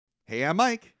Hey, I'm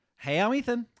Mike. Hey, I'm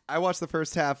Ethan. I watched the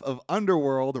first half of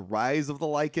Underworld, Rise of the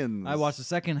Lycans. I watched the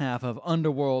second half of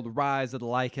Underworld, Rise of the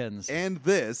Lycans. And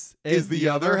this is the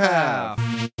other half.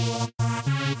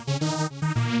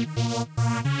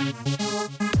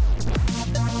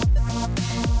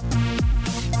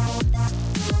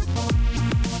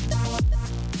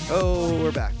 Oh,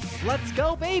 we're back. Let's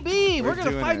go, baby! We're going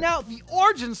to doing find it. out the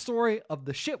origin story of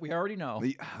the shit we already know.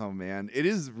 Oh man, it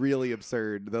is really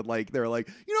absurd that they're like,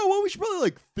 you know what, we should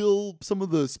probably fill some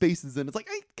of the spaces in. It's like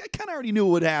I kind of already knew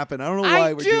what would happen. I don't know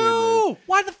why we're doing this.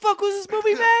 Why the fuck was this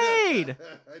movie made?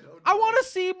 I want to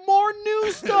see more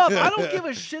new stuff. I don't give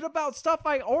a shit about stuff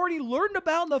I already learned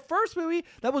about in the first movie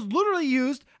that was literally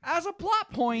used as a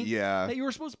plot point. Yeah. That you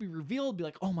were supposed to be revealed, be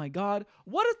like, oh my god,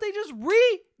 what if they just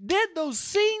redid those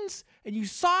scenes and you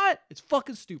saw it? It's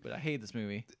fucking stupid. I hate this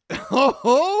movie.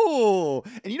 Oh,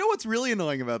 and you know what's really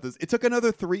annoying about this? It took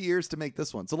another 3 years to make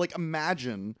this one. So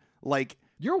imagine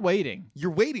You're waiting.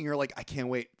 you're waiting. You're like, I can't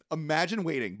wait. Imagine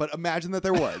waiting, but imagine that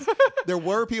there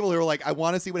were people who were like, I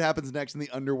want to see what happens next in the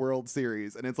Underworld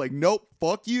series, and it's like, nope,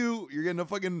 fuck you. You're getting a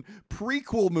fucking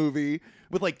prequel movie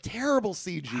with terrible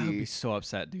CG. I would be so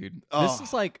upset, dude. Oh. This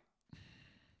is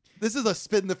This is a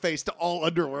spit in the face to all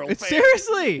Underworld fans.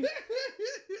 seriously.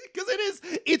 Because it is.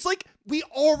 It's like we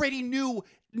already knew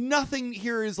nothing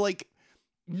here is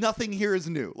nothing here is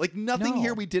new. Nothing No.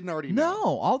 here we didn't already know.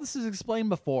 No, all this is explained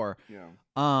before. Yeah.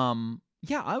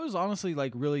 Yeah, I was honestly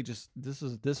really just this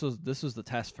was the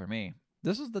test for me.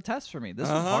 This was the test for me. This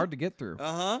was hard to get through.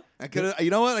 I could have.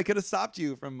 You know what? I could have stopped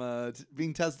you from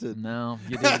being tested. No,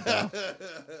 you didn't. Though.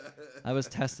 I was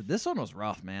tested. This one was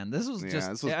rough, man. This was just.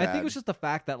 this was I think bad. it was just the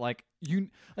fact that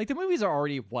the movies are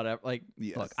already whatever.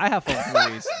 Yes. Look, I have fun with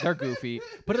movies. They're goofy,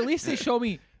 but at least they show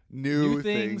me New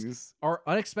things. things. Or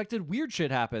unexpected weird shit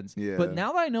happens. Yeah. But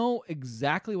now that I know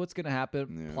exactly what's gonna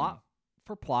happen, Yeah. plot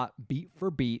for plot, beat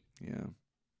for beat, Yeah.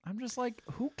 I'm just like,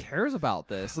 who cares about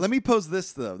this? Let me pose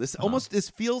this though. This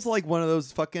feels like one of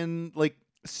those fucking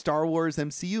Star Wars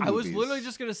MCU movies. I was literally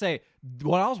just gonna say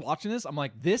when I was watching this, I'm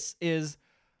like, this is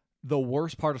the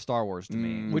worst part of Star Wars to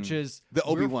me, which is the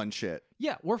Obi-Wan shit.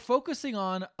 Yeah, we're focusing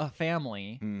on a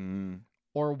family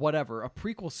or whatever, a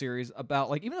prequel series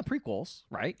about even the prequels,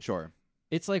 right? Sure.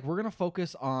 It's like we're gonna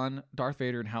focus on Darth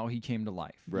Vader and how he came to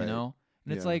life, Right. you know?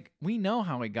 And it's Yeah. we know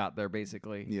how he got there,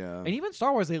 basically. Yeah. And even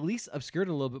Star Wars, they at least obscured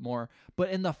it a little bit more.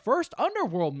 But in the first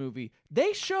Underworld movie,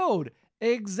 they showed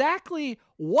exactly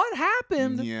what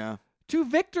happened Yeah. to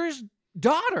Victor's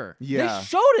daughter. Yeah. They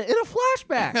showed it in a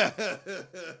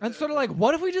flashback. And sort of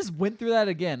what if we just went through that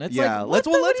again? It's yeah, what let's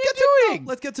are you doing?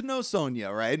 Let's get to know Sonya,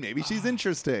 right? Maybe she's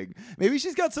interesting. Maybe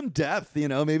she's got some depth,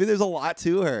 Maybe there's a lot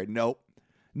to her. Nope.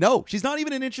 No, she's not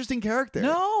even an interesting character.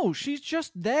 No, she's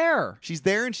just there. She's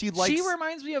there and she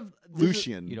reminds me of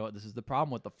Lucian. You know what? This is the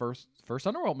problem with the first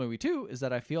Underworld movie too, is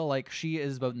that I feel like she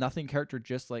is a nothing character,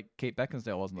 just like Kate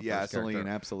Beckinsale was in the first Celine,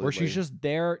 character. absolutely. Where she's just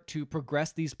there to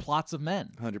progress these plots of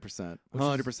men. 100%. Which is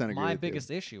 100% agree my with biggest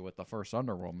issue with the first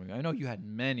Underworld movie. I know you had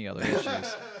many other issues,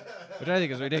 which I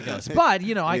think is ridiculous. But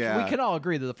we can all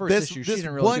agree that the first issue she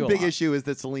didn't really one do a big lot. issue is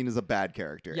that Celine is a bad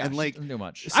character. Yeah, and she didn't do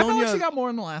much. I Sonya, felt like she got more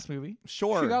in the last movie.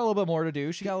 Sure. She got a little bit more to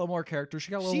do. She got a little more character.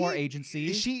 She got a little more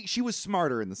agency. She was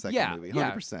smarter in the second Yeah, movie,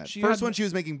 yeah. 100%. She First had- one, she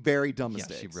was making very dumb Yeah,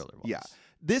 mistakes. she really was. Yeah.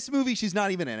 This movie, she's not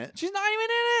even in it. She's not even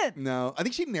in it. No, I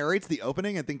think she narrates the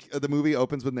opening. I think the movie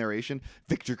opens with narration.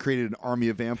 Victor created an army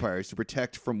of vampires to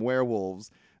protect from werewolves,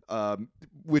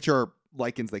 which are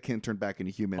Lycans that can turn back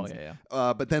into humans. Oh,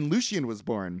 yeah. But then Lucian was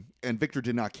born, and Victor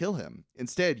did not kill him,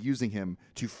 instead using him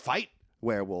to fight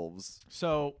werewolves.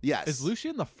 So Yes. is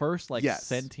Lucian the first Yes.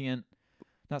 sentient?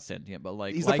 Not sentient, but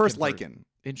He's the first Lycan Lycan.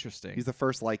 Interesting. He's the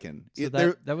first Lycan. So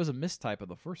that was a mistype of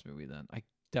the first movie. Then I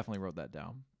definitely wrote that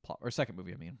down. Or second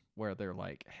movie, I mean, where they're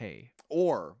like, "Hey,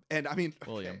 and I mean,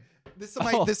 William."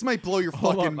 this might blow your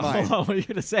Hold fucking on, mind. hold on, what are you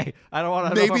gonna say? I don't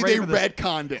want to. Maybe they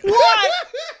retconned it. What?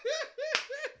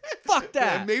 Fuck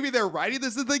that. And maybe they're writing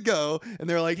this as they go, and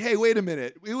they're like, "Hey, wait a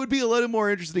minute! It would be a little more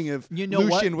interesting if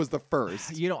Lucian was the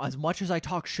first." As much as I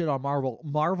talk shit on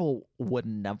Marvel would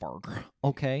never.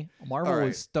 Okay, Marvel right.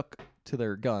 is stuck to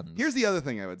their guns. Here's the other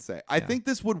thing I would say. I think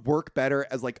this would work better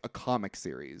as a comic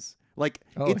series.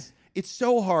 It's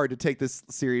so hard to take this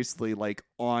seriously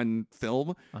on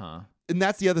film. And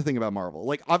that's the other thing about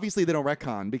Marvel. Obviously they don't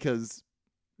retcon because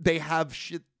they have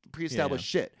shit pre-established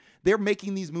shit. they're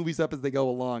making these movies up as they go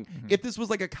along. If this was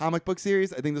like a comic book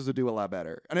series, I think this would do a lot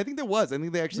better. And I think there was. I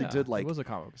think they actually did like. It was a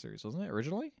comic book series, wasn't it?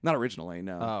 Originally? Not originally,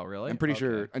 no. Oh, really? I'm pretty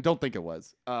sure. I don't think it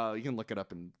was. You can look it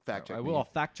up and fact check. I will. I'll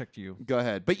fact check you. Go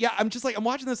ahead. But yeah, I'm just like, I'm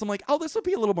watching this. I'm like, oh, this would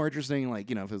be a little more interesting. Like,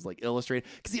 if it was like illustrated.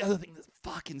 Because the other thing, this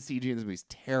fucking CG in this movie is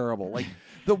terrible. Like,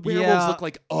 the werewolves look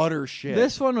like utter shit.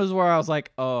 This one was where I was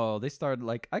like, oh, they started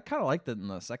like, I kind of liked it in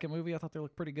the second movie. I thought they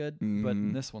looked pretty good. But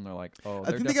in this one, they're like, oh,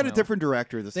 I think they got a different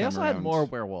director this time. They also around. had more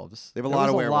werewolves. They have a lot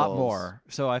of werewolves. A lot more.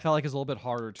 So I felt like it's a little bit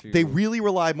harder to. They really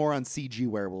rely more on CG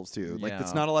werewolves too. Like,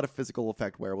 it's not a lot of physical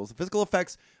effect werewolves. The physical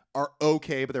effects are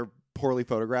okay, but they're poorly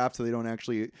photographed, so they don't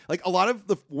actually like a lot of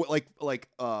the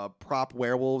prop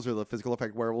werewolves or the physical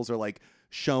effect werewolves are like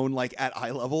shown like at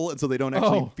eye level, and so they don't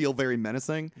actually feel very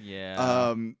menacing.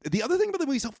 Yeah. The other thing about the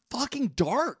movie is so fucking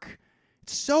dark.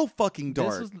 It's so fucking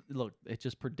dark. Look, it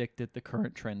just predicted the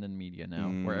current trend in media now,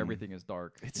 where everything is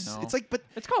dark. It's like, but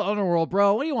it's called Underworld,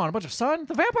 bro. What do you want? A bunch of sun?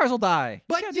 The vampires will die.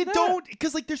 But you don't,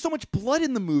 because like there's so much blood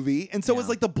in the movie, and so it's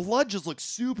like the blood just looks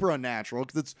super unnatural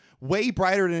because it's way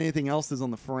brighter than anything else is on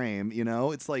the frame.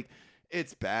 It's like.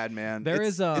 It's bad, man.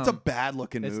 It's a bad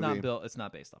looking movie. It's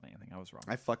not based off anything. I was wrong.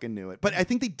 I fucking knew it. But I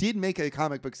think they did make a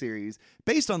comic book series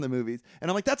based on the movies, and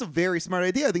I'm like, that's a very smart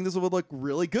idea. I think this would look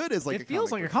really good as like. It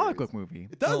feels like a comic book movie.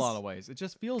 It does in a lot of ways. It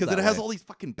just feels because it has all these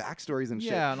fucking backstories and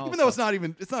shit. Yeah, even though it's not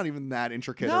even that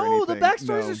intricate. No, or anything. The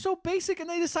backstories are so basic, and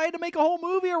they decided to make a whole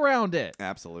movie around it.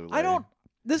 Absolutely.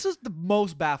 This is the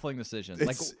most baffling decision.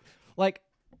 Like,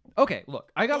 okay,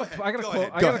 look, I got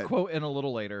a quote in a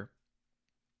little later.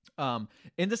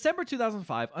 In December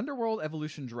 2005, Underworld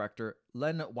Evolution director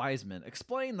Len Wiseman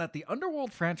explained that the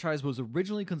Underworld franchise was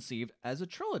originally conceived as a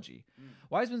trilogy.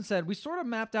 Wiseman said, "We sort of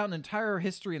mapped out an entire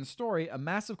history and story, a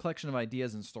massive collection of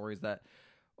ideas and stories that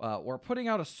we're putting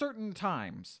out at certain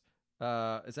times."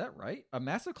 Is that right? A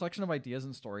massive collection of ideas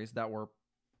and stories that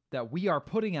we are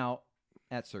putting out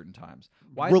at certain times.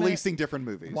 Releasing different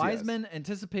movies. Wiseman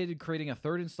anticipated creating a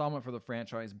third installment for the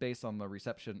franchise based on the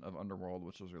reception of Underworld,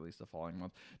 which was released the following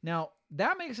month. Now,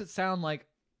 that makes it sound like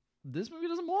this movie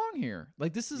doesn't belong here.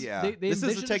 Like, this is this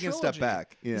is taking a step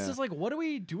back. Yeah. This is like, what are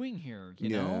we doing here? You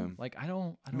know? Like, I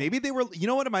don't. Maybe they were. You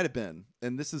know what it might have been,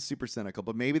 and this is super cynical,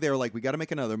 but maybe they were like, we got to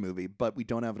make another movie, but we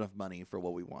don't have enough money for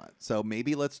what we want. So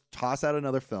maybe let's toss out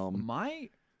another film. My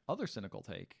other cynical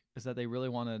take is that they really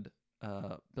wanted.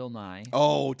 Bill Nye.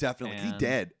 Oh, definitely. He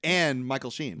dead. And Michael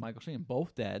Sheen.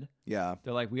 Both dead. Yeah.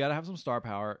 They're like, we got to have some star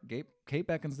power. Kate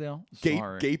Beckinsale. Kate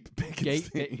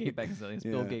Beckinsale. Kate Beckinsale. It's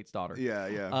Bill Gates' daughter.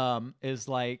 Yeah. Is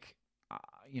like,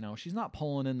 she's not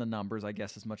pulling in the numbers, I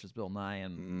guess, as much as Bill Nye,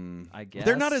 and I guess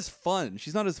they're not as fun.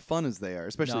 She's not as fun as they are,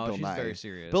 especially Bill Nye. Very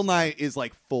serious. Bill Nye is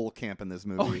like full camp in this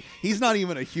movie. He's not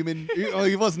even a human.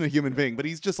 He wasn't a human being, but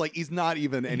he's just like he's not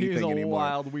even anything anymore. He's a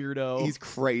wild weirdo. He's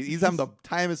crazy. He's having the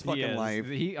time of his fucking life.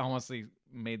 He honestly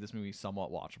made this movie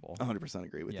somewhat watchable. 100%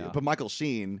 agree with you. But Michael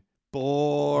Sheen,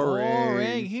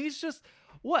 boring. He's just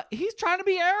what? He's trying to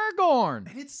be Aragorn.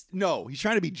 And he's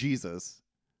trying to be Jesus.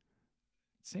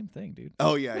 Same thing, dude.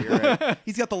 Oh, yeah, you're right.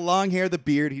 He's got the long hair, the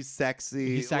beard. He's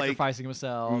sexy. He's sacrificing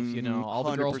himself. All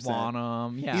the girls want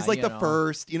him. Yeah, he's like the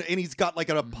first, and he's got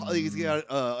like he's got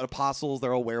apostles.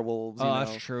 They're all werewolves.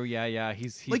 That's true. Yeah.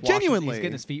 He's like genuinely. He's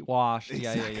getting his feet washed.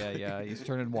 Exactly. Yeah. He's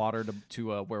turning water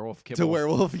to a werewolf kibble. To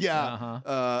werewolf,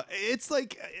 yeah. It's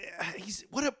like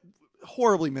what a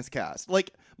horribly miscast.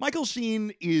 Like Michael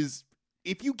Sheen is.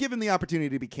 If you give him the opportunity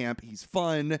to be camp, he's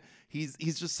fun. He's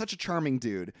just such a charming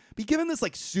dude. But given this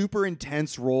like super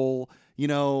intense role,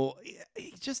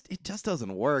 it just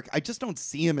doesn't work. I just don't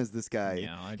see him as this guy.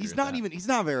 Yeah, I agree he's with not that. even. He's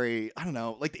not very. I don't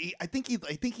know. Like I think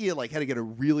he like had to get a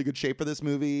really good shape for this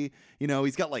movie.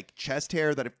 He's got like chest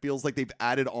hair that it feels like they've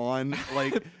added on.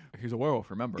 Like he's a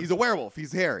werewolf. Remember, he's a werewolf.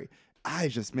 He's hairy.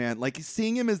 Like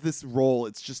seeing him as this role,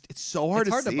 it's so hard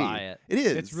to see. It's hard to buy it. It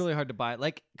is. It's really hard to buy it.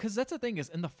 Like, because that's the thing is,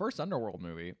 in the first Underworld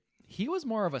movie, he was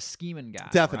more of a scheming guy.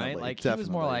 Definitely. Right? Like, he was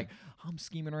more like, I'm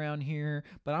scheming around here,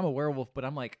 but I'm a werewolf, but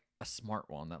I'm like a smart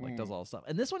one that like does all the stuff.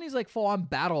 And this one, he's like full on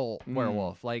battle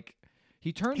werewolf. Like,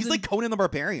 he's like Conan the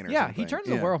Barbarian or something. He turns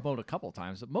into werewolf mode a couple of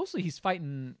times, but mostly he's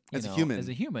fighting as a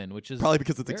human, which is probably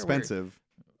because it's expensive.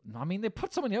 Weird. I mean, they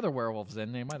put so many other werewolves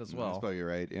in, they might as well. That's probably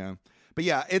right. Yeah. But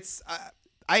yeah, it's.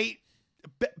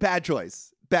 Bad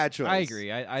choice. I agree.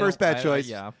 First bad choice.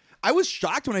 Yeah. I was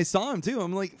shocked when I saw him too.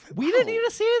 I'm like, we didn't need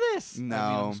to see this. No,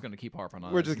 I'm just gonna keep harping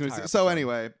on. We're just gonna see. So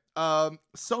anyway,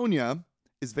 Sonia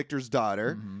is Victor's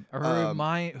daughter,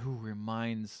 who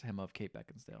reminds him of Kate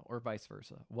Beckinsale, or vice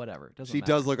versa. Whatever. She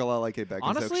does look a lot like Kate Beckinsale.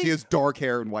 Honestly, she has dark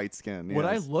hair and white skin. When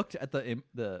I looked at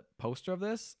the poster of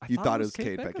this, I thought it was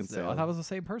Kate Beckinsale. I thought it was the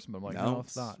same person, but I'm like, no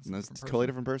it's not. It's a totally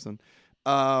different person.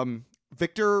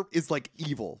 Victor is like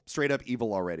evil, straight up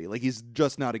evil already. Like he's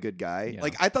just not a good guy. Yeah.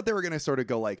 Like I thought they were gonna sort of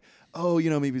go like, oh, you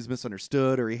know, maybe he's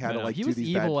misunderstood or he had to like he do was these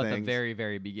evil bad at things. the very,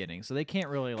 very beginning, so they can't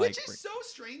really Which is so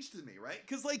strange to me, right?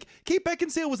 Because like Kate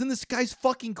Beckinsale was in this guy's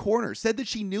fucking corner, said that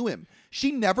she knew him.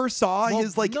 She never saw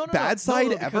his like bad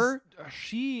side ever.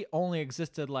 She only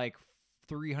existed like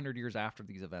 300 years after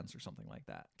these events or something like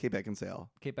that. Kate Beckinsale.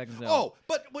 Oh,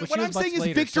 but what I'm saying is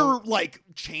Victor like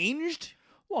changed.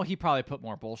 Well, he probably put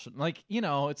more bullshit. Like, you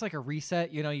know, it's like a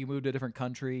reset. You know, you move to a different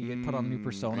country, you put on a new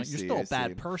persona. You're still a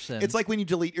bad person. It's like when you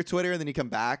delete your Twitter and then you come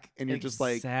back and you're just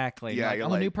like, exactly. Yeah, like,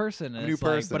 I'm a new person. And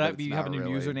but you have a new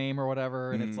really. username or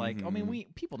whatever. And it's like, I mean,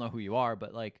 people know who you are,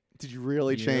 but like, did you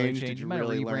really change? Did you might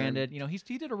really have rebranded? learn? You know, he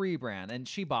did a rebrand and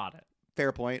she bought it.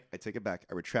 Fair point. I take it back.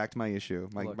 I retract my issue,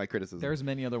 my criticism. There's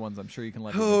many other ones I'm sure you can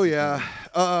let. Oh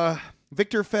yeah.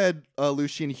 Victor fed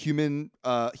Lucian humans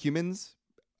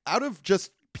out of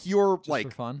just pure just like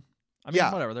for fun. I mean,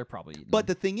 whatever. They're probably eating. But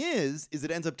the thing is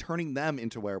it ends up turning them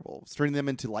into werewolves, turning them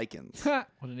into Lycans. What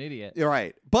an idiot! You're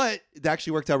right. But it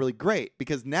actually worked out really great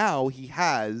because now he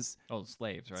has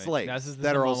slaves, right? Slaves this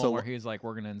that are also where he's like,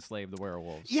 we're gonna enslave the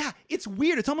werewolves. Yeah, it's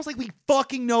weird. It's almost like we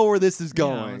fucking know where this is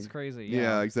going. Yeah, it's crazy.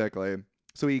 Yeah, exactly.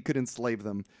 So he could enslave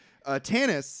them.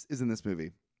 Tanis is in this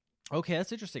movie. Okay,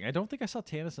 that's interesting. I don't think I saw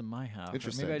Tanis in my house.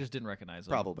 Interesting. Maybe I just didn't recognize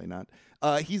him. Probably not.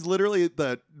 He's literally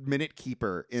the minute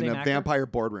keeper in Same a actor? vampire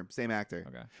boardroom. Same actor.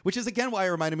 Okay. Which is again why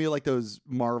it reminded me of like those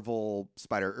Marvel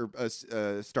Star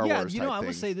Wars. Yeah, you know, I would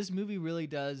things. say this movie really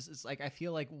does. It's like I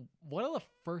feel like one of the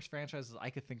first franchises I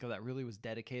could think of that really was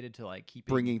dedicated to like keeping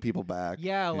bringing people back.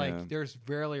 Yeah, like there's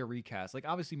rarely a recast. Like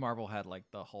obviously Marvel had like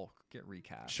the Hulk get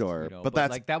recast. Sure, you know, but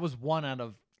that's like that was one out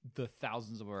of the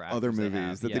thousands of other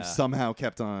movies that they've somehow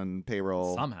kept on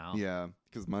payroll. Somehow. Yeah,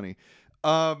 because money.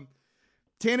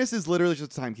 Tanis is literally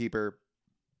just a timekeeper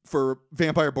for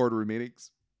vampire boardroom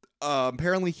meetings.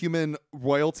 Apparently human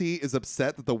royalty is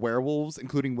upset that the werewolves,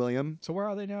 including William. So where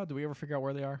are they now? Do we ever figure out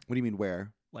where they are? What do you mean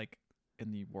where? Like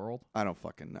in the world? I don't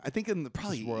fucking know. I think in the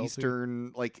probably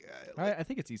Eastern, like I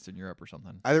think it's Eastern Europe or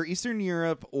something. Either Eastern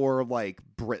Europe or like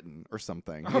Britain or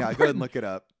something. Yeah, go ahead and look it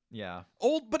up. Yeah.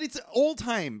 Old, but it's old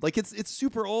time. Like it's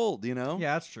super old, you know?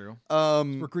 Yeah, that's true.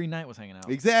 Where Green Knight was hanging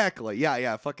out. Exactly.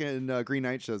 Yeah. Fucking Green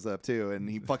Knight shows up too, and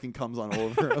he fucking comes on all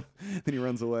over him. Then he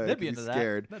runs away. They'd be into that.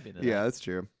 Scared. That'd be into Yeah, that. that's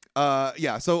true.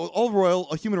 Yeah. So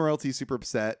human royalty is super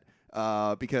upset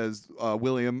because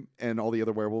William and all the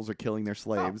other werewolves are killing their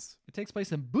slaves. It takes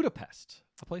place in Budapest,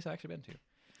 a place I've actually been to.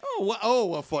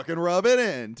 Well, fucking rub it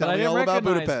in. Tell me all about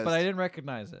Budapest. But I didn't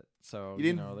recognize it. So you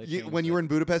didn't. When you were in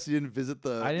Budapest, you didn't visit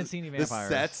the. I didn't see any vampires.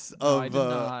 The sets no, of I did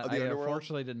not. the Underworld.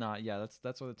 Unfortunately, did not. Yeah,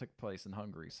 that's what it took place in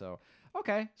Hungary. So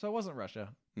okay, so it wasn't Russia.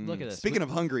 Look at this. Speaking of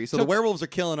Hungary, so the werewolves are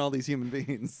killing all these human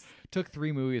beings. Took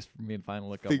 3 movies for me to finally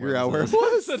look up. Figure out where it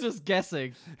was. So just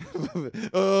guessing. Fucking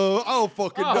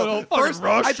no. First,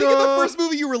 Russia. I think in the first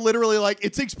movie you were literally like,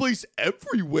 it takes place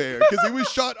everywhere because it was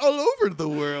shot all over the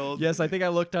world. Yes, I think I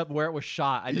looked up where it was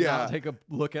shot. I did not take a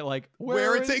look at like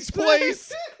where it takes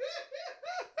place.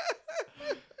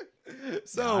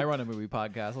 So I run a movie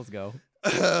podcast. Let's go.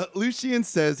 Lucian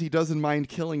says he doesn't mind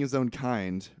killing his own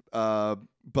kind,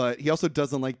 but he also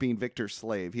doesn't like being Victor's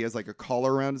slave. He has like a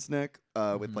collar around his neck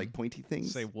with like pointy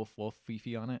things. Say woof woof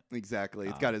Fifi on it. Exactly.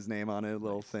 It's got his name on it, a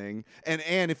little thing.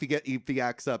 And if he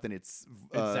acts up, then it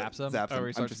zaps him. Zaps him. Or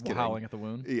he starts howling at the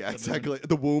wound. Yeah, exactly.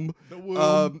 The womb. The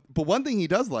womb. But one thing he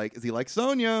does like is he likes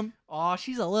Sonia. Oh,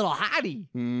 she's a little hottie.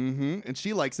 Mm-hmm. And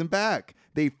she likes him back.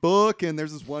 They fuck, and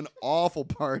there's this one awful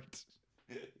part.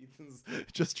 Ethan's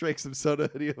just drank some soda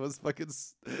and he was fucking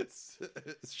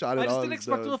shot it. I just didn't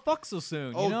expect him to fuck so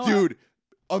soon. Oh, you know? dude.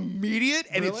 Immediate,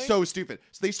 and Really? it's so stupid.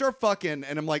 So they start fucking,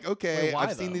 and I'm like, okay, Wait, why,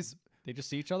 I've seen these. They just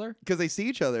see each other? Because they see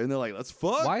each other, and they're like, let's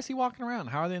fuck. Why is he walking around?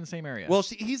 How are they in the same area? Well,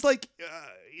 he's like,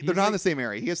 they're not like- in the same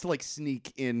area. He has to like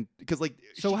sneak in because like.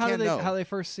 so she how do can't they know. how they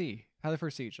first see? How they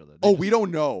first see each other? We don't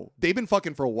know. They've been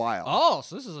fucking for a while. Oh,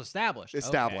 so this is established.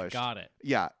 Established. Okay, got it.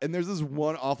 Yeah, and there's this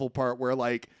one awful part where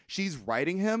like she's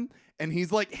riding him, and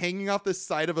he's like hanging off the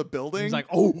side of a building. He's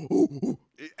like, Ow.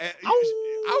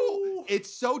 Ow.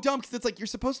 It's so dumb because it's like you're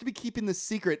supposed to be keeping this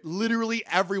secret. Literally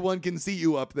everyone can see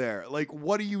you up there. Like,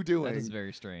 what are you doing? That is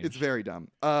very strange. It's very dumb.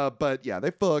 But yeah,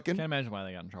 they fucking. Can't imagine why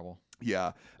they got in trouble.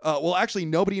 Yeah. Well, actually,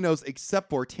 nobody knows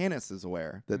except for Tanis is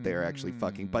aware that they're actually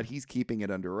fucking, but he's keeping it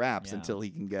under wraps until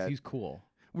he can get. He's cool.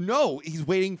 No, he's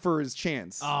waiting for his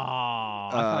chance. Oh, I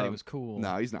thought he was cool.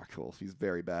 No, he's not cool. He's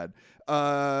very bad.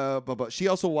 But she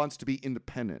also wants to be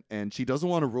independent, and she doesn't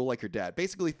want to rule like her dad.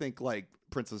 Basically, think like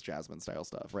Princess Jasmine style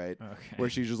stuff, right? Okay. Where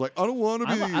she's just like, I don't want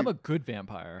to be. I'm a good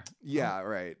vampire. Yeah,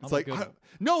 right. It's I'm like,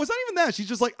 no, it's not even that. She's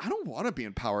just like, I don't want to be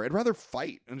in power. I'd rather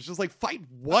fight. And it's just like, fight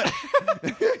what?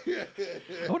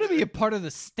 I want to be a part of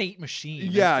the state machine.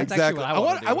 Yeah, That's exactly. I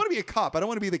want to be a cop. I don't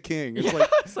want to be the king. It's,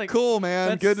 it's like, cool, man.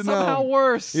 That's Good to know. somehow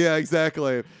worse. Yeah,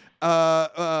 exactly.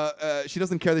 She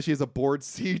doesn't care that she has a board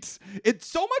seat. It's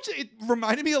so much. It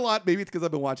reminded me a lot. Maybe it's because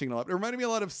I've been watching it a lot. It reminded me a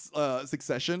lot of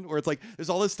Succession, where it's like there's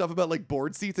all this stuff about like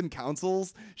board seats and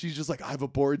councils. She's just like, I have a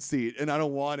board seat and I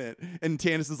don't want it. And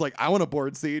Tannis is like, I want a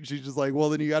board seat. She's just like,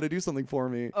 well, then you got to do something for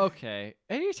me. Okay.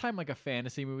 Anytime like a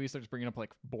fantasy movie starts bringing up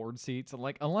like board seats, and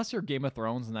like unless you're Game of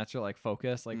Thrones and that's your like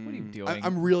focus, like what are you doing?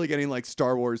 I'm really getting like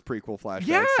Star Wars prequel flashbacks.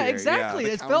 Yeah, here. exactly.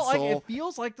 Yeah, it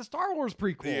feels like the Star Wars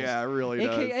prequels. Yeah, it really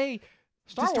does. AKA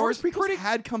Star Wars prequels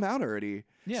had come out already.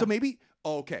 Yeah. So maybe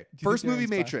first movie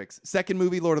Matrix, second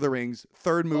movie Lord of the Rings,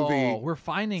 third movie we're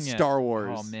finding Star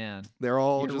Wars. Oh man. They're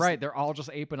all You're right. They're all just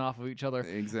aping off of each other.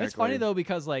 Exactly. It's funny though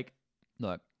because like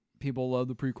look, people love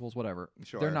the prequels, whatever.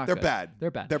 Sure. They're not They're good. bad.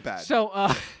 They're bad. They're bad. So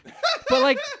but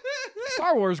like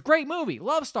Star Wars, great movie.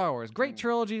 Love Star Wars. Great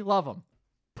trilogy, love them.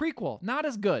 Prequel, not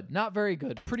as good, not very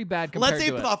good. Pretty bad compared Let's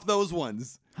to ape it. off those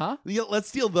ones. Huh? Yeah, let's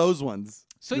steal those ones.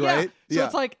 So right? So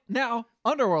it's like now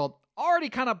Underworld already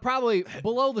kind of probably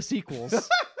below the sequels.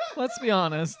 Let's be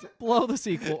honest, below the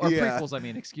sequel or prequels. I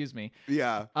mean, excuse me.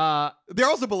 Yeah. Uh, they're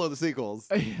also below the sequels.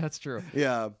 That's true.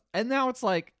 Yeah. And now it's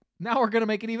like now we're gonna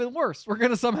make it even worse. We're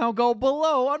gonna somehow go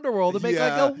below Underworld and make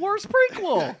like a worse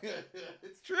prequel.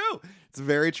 It's true. It's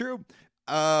very true.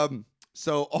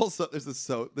 So also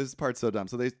this part's so dumb.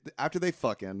 So after they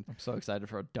fucking, I'm so excited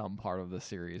for a dumb part of the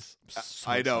series.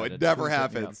 I know it never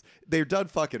happens. They're done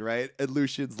fucking, right? And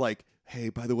Lucian's like, hey,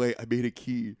 by the way, I made a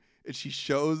key. And she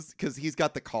shows, because he's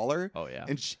got the collar. Oh yeah.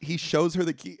 And he shows her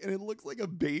the key, and it looks like a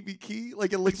baby key.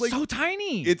 Like it looks like so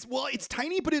tiny. It's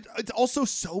tiny, but it's also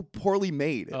so poorly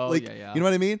made. Oh like, yeah. You know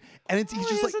what I mean? And he's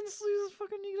just like,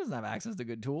 he doesn't have access to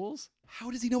good tools. how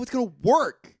does he know it's gonna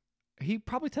work? He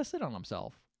probably tested on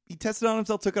himself. He tested on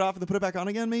himself, took it off, and then put it back on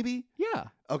again, maybe? Yeah.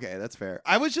 Okay, that's fair.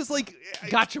 I was just like...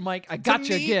 Gotcha, Mike. I got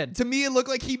you again. To me, it looked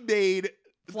like he made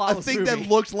flawless a thing movie that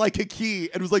looked like a key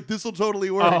and was like, this will totally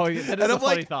work. Oh, yeah, that is and a I'm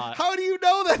funny like, thought. how do you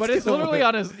know that? But it's literally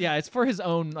on his... Yeah, it's for his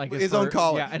own... like his own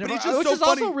collar. Yeah, and but it's just which so is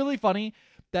funny. also really funny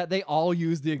that they all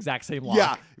use the exact same lock.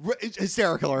 Yeah, it's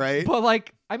hysterical, right? But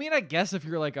like, I mean, I guess if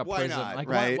you're like a Why prison, not, like,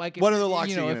 right? like What other locks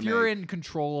you are know, you if gonna you're make? in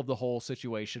control of the whole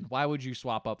situation, why would you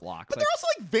swap up locks? But like, they're also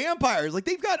like vampires. Like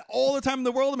they've got all the time in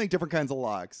the world to make different kinds of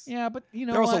locks. yeah, but you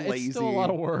know, They're also what? lazy. It's still a lot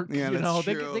of work. Yeah, you that's know,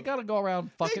 true. they gotta go around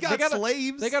fucking. They got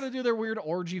slaves. They gotta do their weird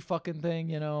orgy fucking thing.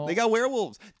 You know, They got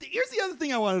werewolves. Here's the other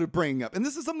thing I wanted to bring up, and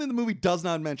this is something the movie does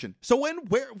not mention. So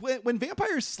when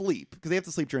vampires sleep, because they have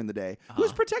to sleep during the day,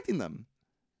 who's protecting them?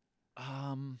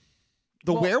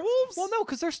 The werewolves? Well, no,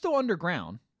 because they're still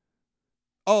underground.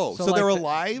 Oh, So, so they're like,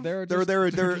 alive? they're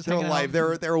They're just hanging alive.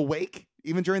 out. They're awake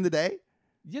even during the day?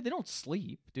 Yeah, they don't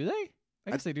sleep, do they?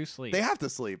 I guess they do sleep. They have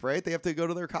to sleep, right? They have to go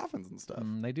to their coffins and stuff.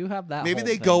 They do have that. Maybe whole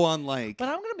they thing. go on like. But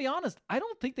I'm gonna be honest. I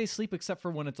don't think they sleep except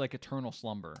for when it's like eternal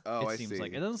slumber. Oh, it I seems see.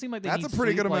 like it doesn't seem like they That's need a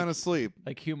pretty sleep good amount like, of sleep.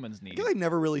 like humans I need. feel like I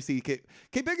never really see Kate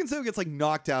Beckinsale gets like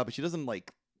knocked out, but she doesn't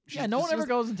like. Yeah, no one ever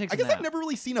goes and takes. I guess a nap. I've never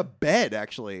really seen a bed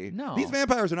actually. No, these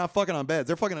vampires are not fucking on beds.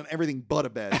 They're fucking on everything but a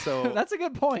bed. So that's a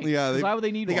good point. Yeah, why would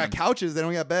they need? They one? got couches. They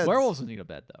don't got beds. Werewolves would need a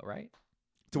bed though, right?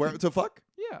 To fuck?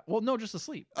 Yeah. Well, no, just to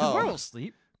sleep. Because werewolves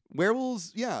sleep.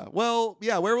 Werewolves, yeah. Well,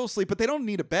 yeah, werewolves sleep, but they don't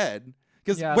need a bed.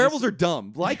 Because werewolves are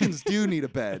dumb. Lycans do need a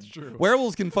bed. That's true.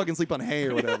 Werewolves can fucking sleep on hay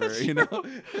or whatever, you know?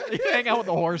 You can hang out with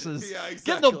the horses. Yeah, exactly.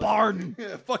 Get in the barn.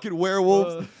 Yeah, fucking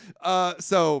werewolves. Where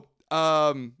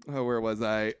was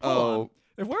I? Hold on.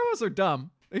 If werewolves are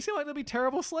dumb, they seem like they'll be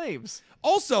terrible slaves.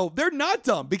 Also, they're not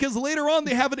dumb because later on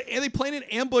they plan an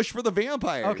ambush for the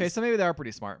vampires. Okay, so maybe they are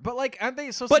pretty smart. But like, aren't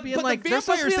they supposed to be in like? The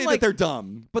vampires say that they're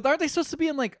dumb. But aren't they supposed to be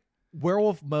in like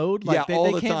werewolf mode? Like, yeah,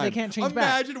 all the can't, time. They can't change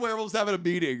back. Imagine werewolves having a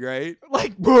meeting, right?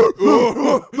 Like, fuck,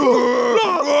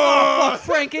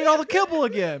 Frank ate all the kibble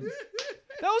again.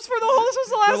 That was for the whole. This was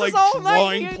the last. They're like all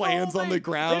night. drawing plans on the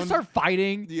ground. They start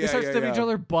fighting. Yeah, they start yeah, stabbing yeah.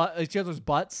 each other's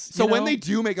butts. So you when know? they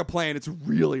do make a plan, it's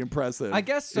really impressive. I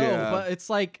guess so, Yeah. but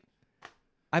it's like,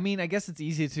 I mean, I guess it's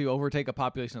easy to overtake a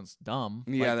population that's dumb.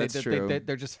 Yeah, like, that's true.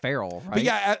 They're just feral, right? But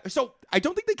yeah, so I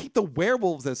don't think they keep the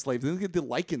werewolves as slaves. They keep the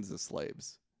Lycans as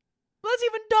slaves. That's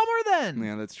even dumber then.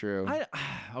 Yeah, that's true.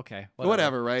 Okay.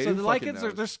 Whatever, right? So Who the fucking Lycans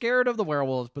knows? they're scared of the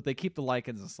werewolves, but they keep the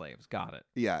Lycans as slaves. Got it.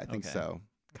 Yeah, I think Okay. so.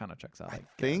 Kind of checks out. I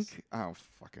think. I don't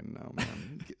fucking know,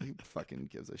 man. Who fucking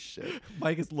gives a shit?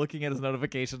 Mike is looking at his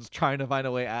notifications, trying to find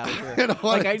a way out of I here. don't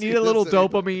wanna I do need a little this anymore.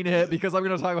 dopamine hit because I'm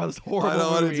going to talk about this horrible I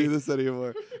don't want to movie. do this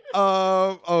anymore.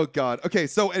 Oh god. Okay,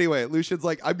 so anyway, Lucian's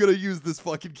like, I'm gonna use this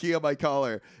fucking key on my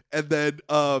collar, and then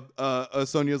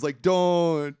Sonya's like,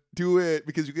 don't do it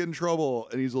because you get in trouble,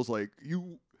 and he's also like,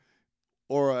 you,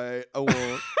 all right, I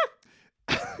won't.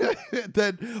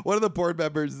 Then one of the board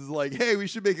members is like, hey, we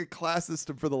should make a class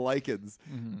system for the Lycans.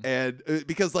 And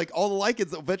because like all the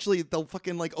Lycans eventually they'll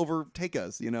fucking like overtake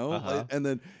us, you know. And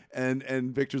then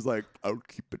and Victor's like, I'll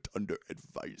keep it under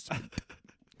advisement.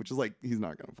 Which is like, he's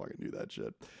not gonna fucking do that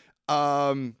shit.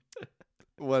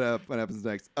 What happens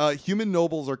next? Human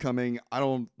nobles are coming. I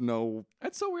don't know.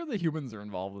 It's so weird that humans are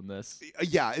involved in this.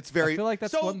 Yeah, it's very. I feel like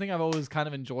that's one thing I've always kind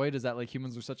of enjoyed is that like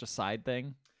humans are such a side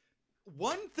thing.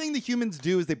 One thing the humans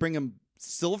do is they bring them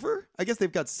silver. I guess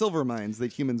they've got silver mines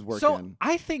that humans work in. So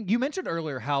I think you mentioned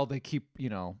earlier how they keep,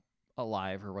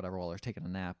 alive or whatever while they're taking a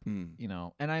nap,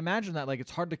 and I imagine that like it's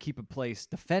hard to keep a place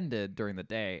defended during the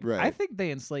day. Right. I think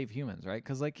they enslave humans, right?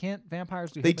 Because like can't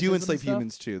vampires do? They do hypnotism enslave and stuff?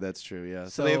 humans too. That's true. Yeah.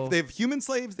 So they have human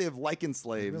slaves. They have Lycan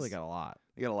slaves. They really got a lot.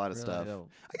 They got a lot of Really stuff. do.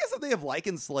 I guess if they have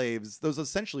Lycan slaves, those are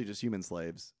essentially just human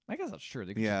slaves. I guess that's true.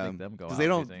 They can just make them go out. Because they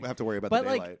don't have to worry about but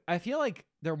the daylight. like I feel like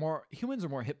humans are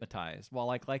more hypnotized, while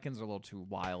like Lycans are a little too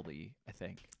wildy. I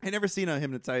think. I never seen a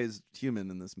hypnotized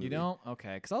human in this movie. You don't?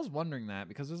 Okay, because I was wondering that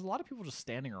because there's a lot of people just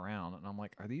standing around, and I'm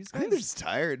like, are these guys? I think they're just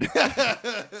tired.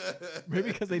 Maybe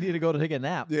because they need to go to take a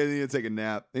nap. Yeah, they need to take a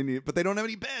nap. But they don't have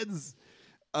any beds.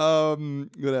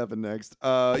 What happened next?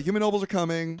 Human nobles are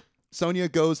coming. Sonya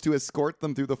goes to escort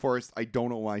them through the forest. I don't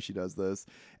know why she does this.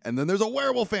 And then there's a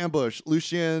werewolf ambush.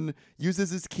 Lucian uses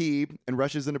his key and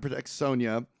rushes in to protect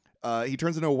Sonya. He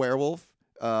turns into a werewolf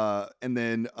and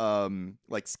then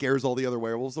like scares all the other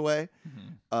werewolves away.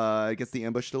 Gets the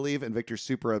ambush to leave, and Victor's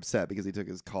super upset because he took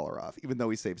his collar off, even though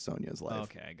he saved Sonya's life.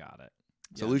 Okay, I got it.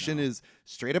 So Lucian is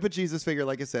straight up a Jesus figure,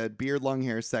 like I said, beard, long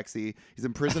hair, sexy. He's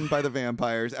imprisoned by the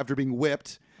vampires after being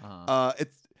whipped.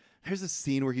 There's a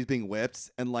scene where he's being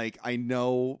whipped, and like I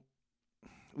know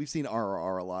we've seen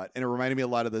RRR a lot, and it reminded me a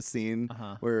lot of the scene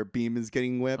where Beam is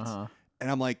getting whipped, and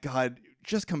I'm like, God,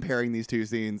 just comparing these two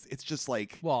scenes, it's just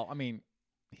like, well, I mean,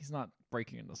 he's not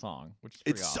breaking into song, which is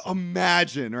pretty awesome.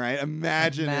 Imagine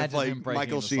if like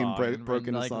Michael Sheen broke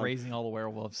into like song, raising all the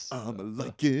werewolves. I'm a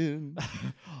Lycan.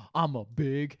 I'm a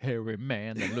big hairy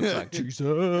man that looks like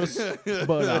Jesus,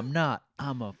 but I'm not.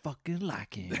 I'm a fucking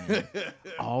Lycan.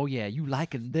 Oh yeah, you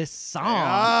liking this song?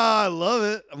 I love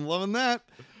it. I'm loving that.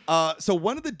 So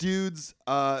one of the dudes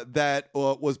that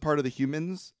was part of the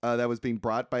humans that was being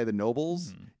brought by the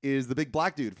nobles is the big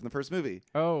black dude from the first movie.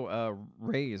 Oh,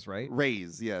 Reyes, right?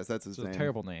 Reyes, yes, that's his name.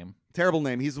 Terrible name. Terrible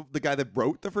name. He's the guy that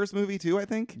wrote the first movie too, I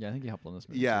think. Yeah, I think he helped on this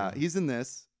movie. Yeah, too. he's in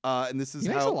this. And this is he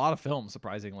makes a lot of films,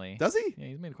 surprisingly. Does he? Yeah,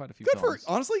 he's made quite a few.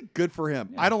 Honestly, good for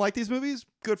him. Yeah. I don't like these movies.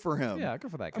 Good for him. Yeah,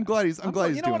 good for that guy. I'm glad he's you know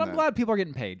doing what? I'm that. glad people are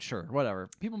getting paid. Sure, whatever.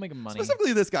 People making money.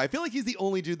 Specifically this guy. I feel like he's the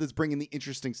only dude that's bringing the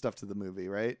interesting stuff to the movie,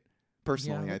 right?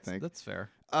 Personally, yeah, I think that's fair.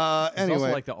 Anyway, he's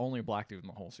also like the only black dude in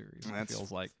the whole series. It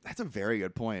feels like that's a very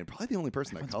good point. Probably the only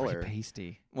person that color.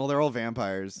 Pasty. Well, they're all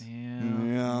vampires.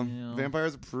 Yeah.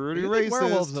 Vampires are pretty racist.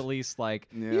 Werewolves, at least, like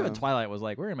even Twilight was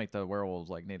like, we're gonna make the werewolves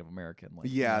like Native American.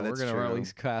 Like, that's we're gonna true. at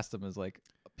least cast them as like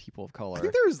people of color. I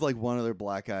think there's like one other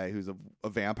black guy who's a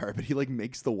vampire, but he like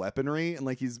makes the weaponry and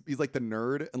like he's like the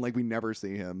nerd and like we never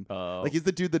see him. Like he's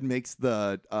the dude that makes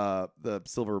the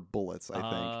silver bullets, I think.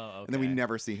 Okay. And then we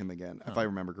never see him again, if I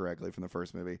remember correctly from the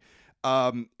first movie.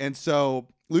 And so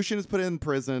Lucian is put in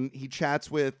prison. He chats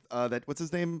with what's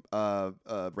his name?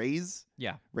 Reyes?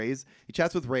 Yeah. Reyes. He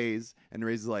chats with Reyes, and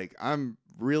Reyes is like, I'm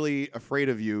really afraid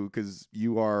of you because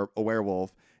you are a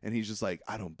werewolf. And he's just like,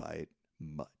 I don't bite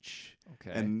much.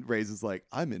 Okay. And Reyes is like,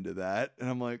 I'm into that. And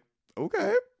I'm like,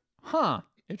 okay. Huh.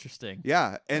 Interesting.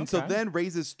 Yeah. And so then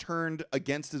Reyes is turned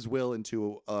against his will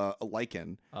into a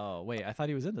Lycan. Oh, wait. I thought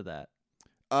he was into that.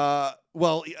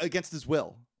 Well, against his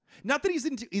will. Not that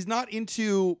he's not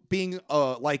into being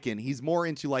a Lycan. He's more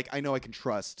into like, I know I can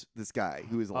trust this guy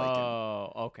who is a Lycan.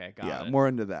 Oh, okay. Got it. Yeah, more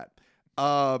into that.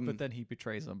 But then he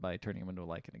betrays him by turning him into a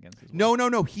Lycan against his will.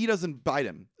 No. He doesn't bite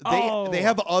him. They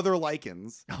have other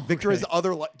Lycans. Okay. Victor has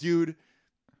other dude.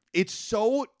 It's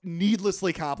so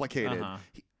needlessly complicated.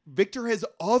 Victor has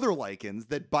other Lycans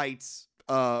that bites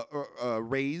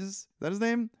Reyes. Is that his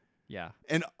name? Yeah.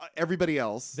 And everybody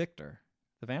else. Victor.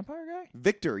 The vampire guy?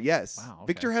 Victor, yes. Wow,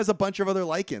 okay. Victor has a bunch of other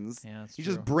Lycans. Yeah, that's he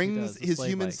true. just brings his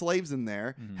human slave slaves in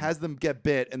there, has them get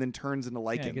bit, and then turns into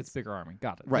Lycans. Yeah, he gets bigger army.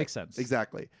 Got it. Right. Makes sense.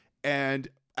 Exactly. And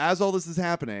as all this is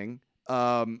happening,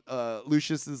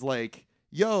 Lucius is like,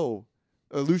 yo,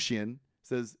 Lucian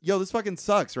says, yo, this fucking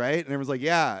sucks, right? And everyone's like,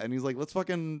 yeah. And he's like, let's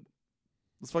fucking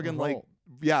like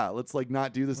let's like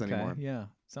not do this anymore. Yeah,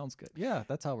 sounds good. Yeah,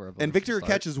 that's how we're. And Victor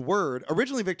catches word.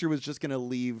 Originally, Victor was just gonna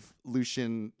leave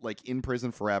Lucian like in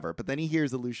prison forever, but then he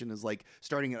hears that Lucian is like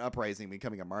starting an uprising,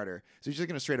 becoming a martyr. So he's just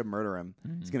gonna straight up murder him.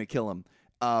 He's gonna kill him.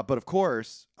 But of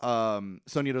course,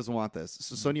 Sonia doesn't want this.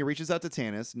 So Sonia reaches out to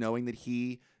Tanis, knowing that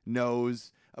he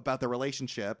knows about the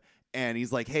relationship, and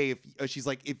he's like, "Hey, she's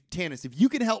like, if Tanis, if you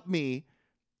can help me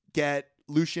get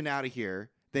Lucian out of here,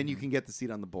 then you can get the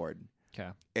seat on the board." Okay.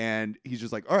 And he's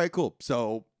just like, "All right, cool."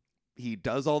 So he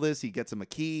does all this. He gets him a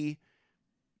key,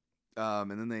 and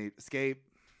then they escape.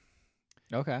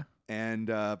 Okay. And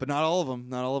but not all of them.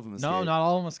 Not all of them escape. No, not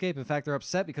all of them escape. In fact, they're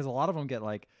upset because a lot of them get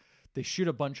like they shoot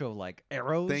a bunch of like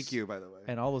arrows. Thank you, by the way.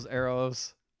 And all those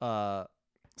arrows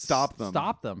stop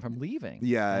them from leaving.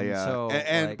 Yeah, and yeah. So,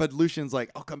 and but Lucian's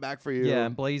like, "I'll come back for you." Yeah,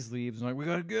 and Blaze leaves and like, "We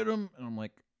gotta get him." And I'm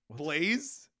like,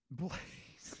 Blaze? Blaze.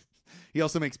 He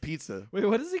also makes pizza. Wait,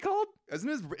 what is he called? Isn't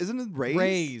it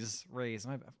Raise? Raise.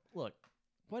 Look,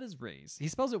 what is Raise? He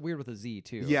spells it weird with a Z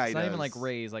too. Yeah, it's he not does. even like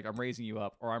raise, like I'm raising you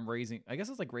up, or I'm raising. I guess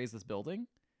it's like raise this building.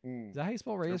 Is that how you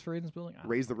spell raise for raise this building?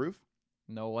 Raise the roof?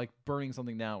 No, like burning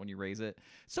something down when you raise it.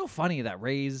 It's so funny that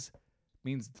raise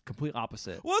means the complete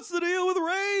opposite. What's the deal with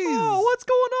Raise? Oh, what's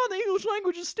going on? The English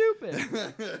language is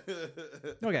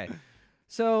stupid. Okay.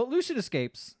 So Lucian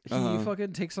escapes. He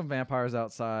fucking takes some vampires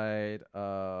outside.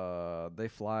 They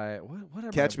fly.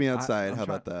 Whatever. Catch me outside. How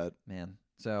about that? Man.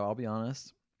 So I'll be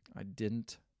honest. I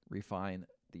didn't refine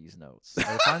these notes.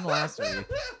 I refined the last week.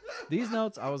 These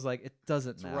notes, I was like, it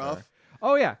doesn't matter. Rough.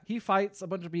 Oh yeah, he fights a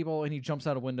bunch of people and he jumps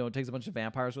out a window and takes a bunch of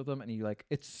vampires with him, and he like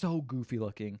it's so goofy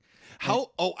looking.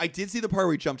 I did see the part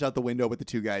where he jumped out the window with the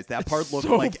two guys. That part looked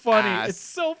so like funny. ass. It's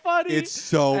so funny. It's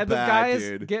so and bad, the guys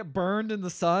dude. get burned in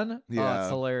the sun. Yeah. Oh, it's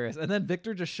hilarious. And then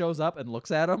Victor just shows up and looks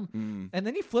at him, and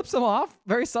then he flips him off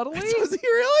very subtly. Was he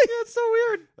really? Yeah, it's so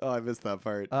weird. Oh, I missed that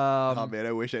part. Oh man,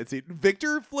 I wish I'd seen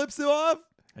Victor flips him off.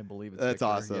 I believe it's That's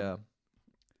Victor.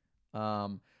 awesome.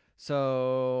 Yeah.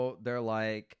 So they're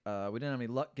like, we didn't have any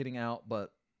luck getting out,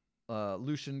 but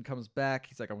Lucian comes back.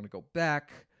 He's like, I'm gonna go back.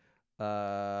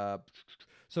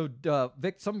 So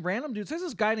Vic, some random dude. So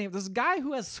there's this guy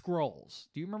who has scrolls.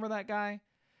 Do you remember that guy?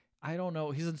 I don't know.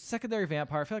 He's a secondary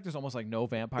vampire. I feel like there's almost like no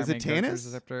vampire. Is it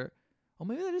Tanis? Oh,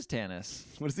 maybe that is Tanis.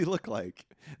 What does he look like?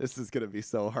 This is gonna be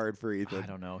so hard for Ethan. I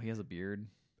don't know. He has a beard.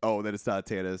 Oh, then it's not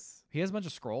Tanis. He has a bunch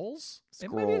of scrolls.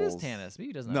 Scrolls. Maybe it is Tanis. Maybe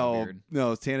he doesn't have a beard.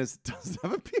 No, Tanis doesn't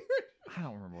have a beard. I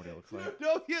don't remember what he looks like.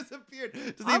 No, he has a beard.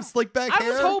 Does he have slick back hair?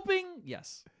 I was hoping.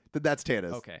 Yes. Then that's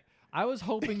Tanis. Okay. I was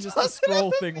hoping just the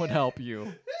scroll thing would help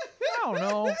you. I don't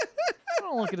know. I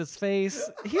don't look at his face.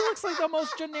 He looks like the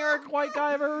most generic white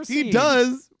guy I've ever seen. He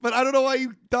does, but I don't know why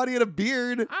you thought he had a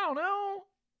beard. I don't know.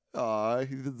 Aw,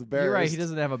 he's embarrassed. You're right. He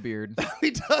doesn't have a beard.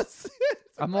 He does.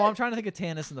 I'm trying to think of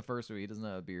Tanis in the first movie. He doesn't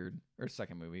have a beard. Or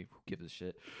second movie. Who gives a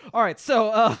shit? All right.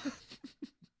 So,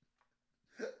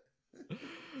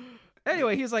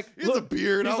 anyway, he's like, he has a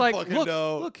beard. I don't fucking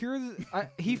know. Look, here's.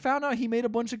 He found out he made a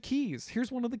bunch of keys.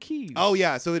 Here's one of the keys. Oh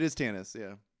yeah, so it is Tanis.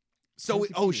 Yeah. So Here's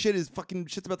the key.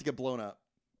 shit's about to get blown up.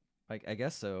 I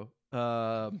guess so.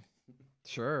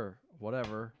 Sure.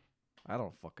 Whatever. I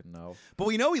don't fucking know. But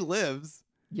we know he lives.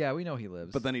 Yeah, we know he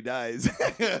lives. But then he dies.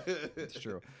 It's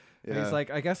true. Yeah. And he's like,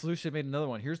 I guess Lucian made another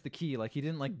one. Here's the key. Like he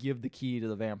didn't like give the key to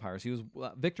the vampires.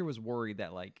 Victor was worried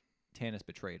that like Tanis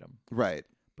betrayed him. Right.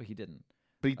 But he didn't.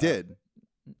 But he did.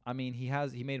 I mean, he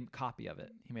made a copy of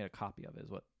it. He made a copy of it. Is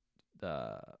what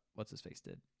what's his face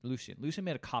did. Lucian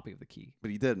made a copy of the key. But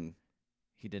he didn't.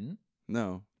 He didn't?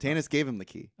 No. Tanis gave him the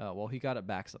key. Oh, well, he got it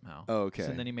back somehow. Oh, okay.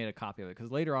 So then he made a copy of it because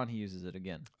later on he uses it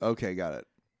again. Okay, got it.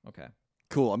 Okay.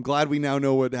 Cool. I'm glad we now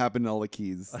know what happened to all the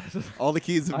keys. All the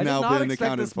keys have now been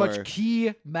accounted for. I did not expect this for. much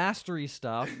key mastery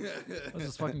stuff. What is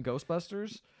this, fucking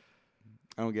Ghostbusters?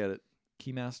 I don't get it.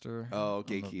 Keymaster. Oh,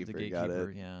 Gatekeeper. The Got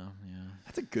it. Yeah.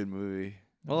 That's a good movie.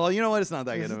 Well, you know what? It's not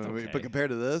that good of a movie. Okay. But compared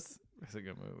to this, it's a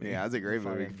good movie. yeah, it's a great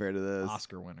movie compared to this.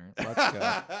 Oscar winner. Let's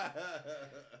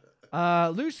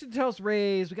go. Lucian tells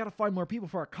Raze, we got to find more people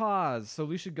for our cause. So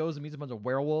Lucian goes and meets a bunch of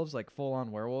werewolves, like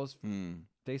full-on werewolves,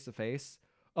 face to face.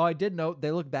 Oh, I did note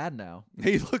they look bad now.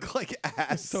 They look like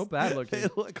ass. So bad looking. They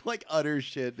look like utter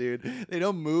shit, dude. They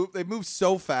don't move. They move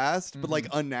so fast, but like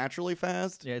unnaturally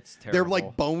fast. Yeah, it's terrible. Their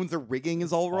like bones or rigging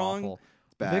is all wrong. Awful.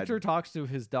 It's bad. Victor talks to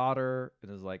his daughter and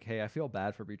is like, "Hey, I feel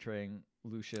bad for betraying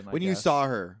Lucian." When you saw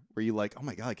her, were you like, "Oh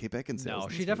my god, Kate Beckinsale"? No,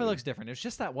 she definitely looks different. It's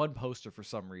just that one poster for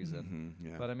some reason.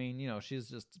 Yeah. But I mean, she's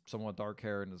just somewhat dark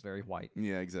hair and is very white.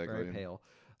 Yeah, exactly. Very pale.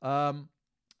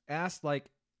 Asked like,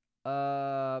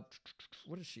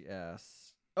 what did she ask?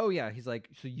 Oh yeah, he's like,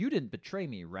 so you didn't betray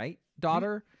me, right,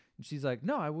 daughter? And she's like,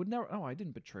 no, I would never. No, I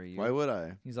didn't betray you. Why would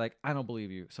I? He's like, I don't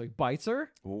believe you. So he bites her.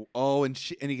 Oh, and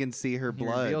he can see her He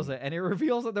blood. reveals it, and he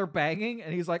reveals that they're banging,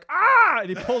 and he's like, ah! And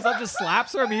he pulls up, just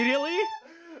slaps her immediately.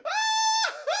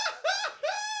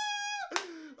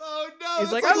 Oh no!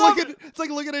 He's like, it's like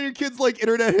looking at your kid's like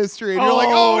internet history, and you're like,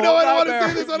 oh no, I don't want to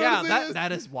see this. I don't want to see this.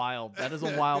 That is wild. That is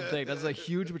a wild thing. That's a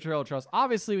huge betrayal of trust.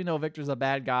 Obviously, we know Victor's a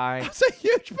bad guy. That's a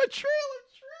huge betrayal of trust.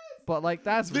 But like,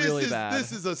 that's really bad.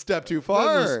 This is a step too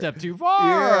far. This is a step too far.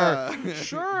 Yeah.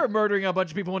 Sure, murdering a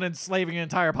bunch of people and enslaving an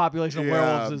entire population of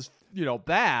werewolves is,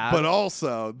 bad. But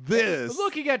also this.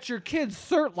 Looking at your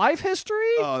kid's life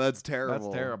history. Oh, that's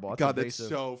terrible. That's terrible. That's God, invasive.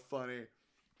 that's so funny.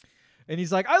 And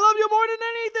he's like, I love you more than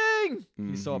anything. Mm-hmm.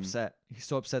 He's so upset. He's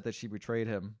so upset that she betrayed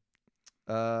him.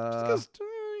 Just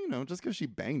because she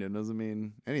banged him doesn't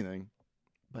mean anything.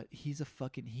 But he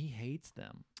hates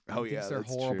them. Oh, He thinks they're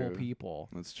that's horrible true. people.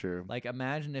 That's true. Like,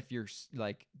 imagine if your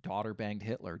like daughter banged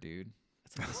Hitler, dude.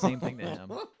 It's like the same thing to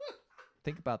him.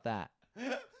 Think about that.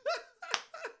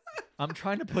 I'm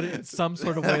trying to put it in some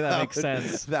sort of way that makes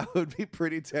sense. That would be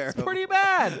pretty terrible. It's pretty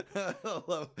bad.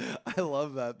 I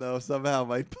love that though. Somehow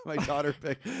my daughter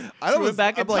picked. I went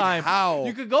back in time. How?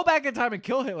 You could go back in time and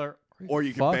kill Hitler, or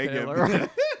you could bang Hitler. him.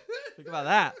 Think about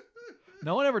that.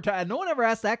 No one ever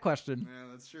asked that question. Yeah,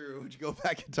 that's true. Would you go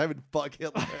back in time and fuck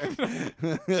Hitler?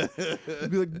 I'd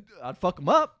be like, I'd fuck him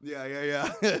up.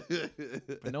 Yeah.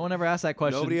 But no one ever asked that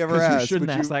question. Nobody ever asked. You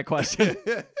shouldn't ask that question.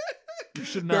 You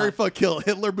should not. Marry, fuck, kill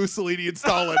Hitler, Mussolini, and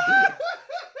Stalin.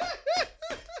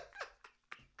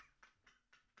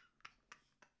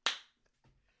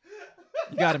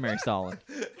 You gotta marry Stalin.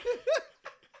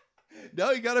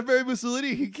 No, you gotta marry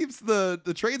Mussolini. He keeps the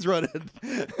trains running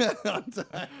on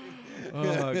time. Oh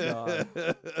my god.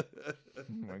 Oh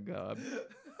my god.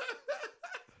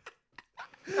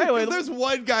 Anyway, there's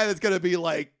one guy that's gonna be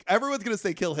like, everyone's gonna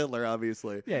say kill Hitler,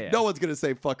 obviously. Yeah. No one's gonna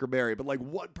say fuck or marry, but like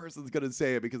one person's gonna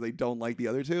say it because they don't like the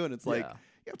other two, and it's like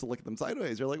you have to look at them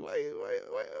sideways. You're like, why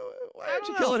aren't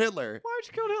you killing Hitler? Why aren't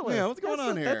you killing Hitler? Yeah, what's going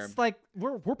on here? That's like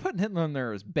we're putting Hitler in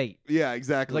there as bait. Yeah,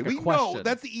 exactly. Like a we question. know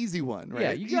that's the easy one, right?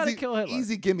 Yeah, you gotta kill Hitler.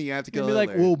 Easy gimme, you have to kill You'd be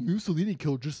Hitler. like, well, Mussolini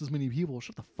killed just as many people.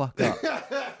 Shut the fuck up.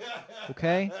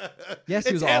 Okay? Yes,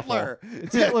 he was Hitler. awful.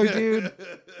 It's Hitler, dude.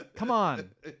 Come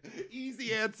on.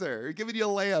 Easy answer. We're giving you a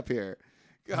layup here.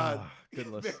 God.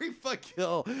 Goodness. Very fuck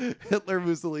kill Hitler,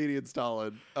 Mussolini, and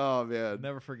Stalin. Oh man.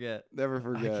 Never forget. Never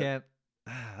forget. I can't.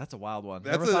 That's a wild one.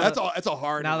 That's a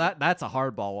hard now one. that's a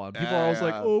hardball one. People are always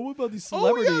like, oh, what about these Oh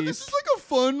celebrities? yeah, this is like a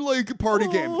fun party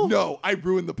game. No, I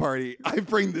ruined the party. I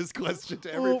bring this question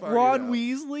to every party. Ron now.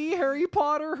 Weasley, Harry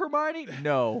Potter, Hermione?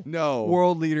 No. No.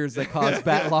 World leaders that caused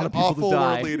a lot of people Awful to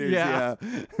die. world leaders, yeah.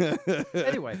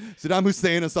 Anyway. Saddam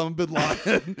Hussein, Osama bin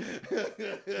Laden.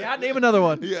 Yeah, name another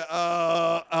one.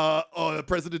 Yeah,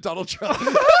 President Donald Trump. I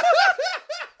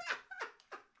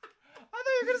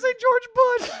thought you were going to say George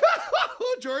Bush.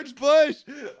 George Bush.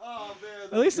 Oh man.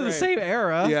 At least in the great. same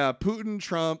era. Yeah, Putin,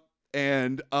 Trump,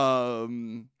 and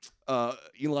Elon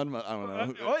Musk. I don't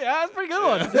know. Oh yeah, that's a pretty good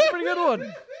one. That's a pretty good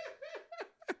one.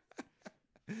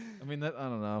 I mean, I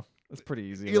don't know. That's pretty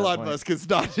easy. Elon Musk is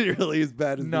not nearly as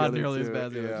bad as not the other nearly two. as bad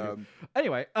as the yeah. other two.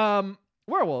 Anyway,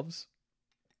 werewolves.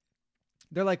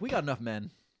 They're like, we got enough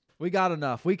men. We got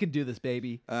enough. We can do this,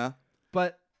 baby.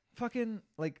 But fucking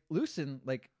like Lucen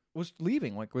was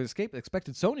leaving, was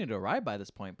expected Sonya to arrive by this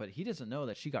point, but he doesn't know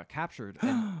that she got captured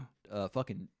and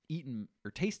fucking eaten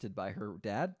or tasted by her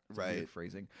dad. That's right. Weird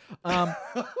phrasing.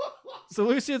 So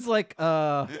Lucian's like,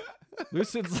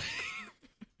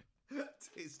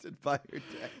 tasted by her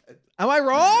dad. Am I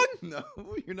wrong? No,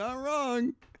 you're not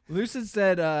wrong. Lucen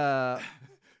said,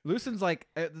 Lucen's like,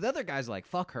 the other guy's like,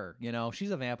 fuck her,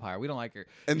 she's a vampire. We don't like her.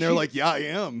 And they're like, yeah, I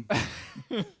am.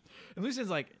 And Lucen's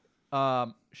like,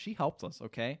 she helped us,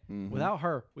 okay? Mm-hmm. Without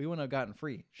her, we wouldn't have gotten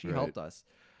free. She Right. helped us.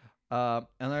 And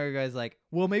the other guy's like,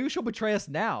 well, maybe she'll betray us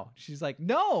now. She's like,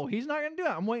 no, he's not going to do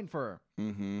it. I'm waiting for her.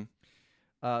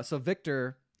 Mm-hmm. So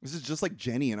Victor... This is just like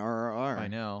Jenny in RRR. I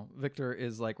know. Victor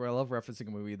is like, I love referencing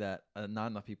a movie that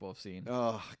not enough people have seen.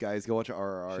 Oh, guys, go watch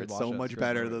RRR. Should It's watch so it. much It's really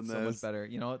better good. than It's this. so much better.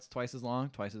 It's twice as long,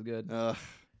 twice as good.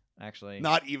 Actually.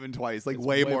 Not even twice. Like It's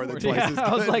way more than twice yeah, as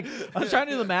good. I was trying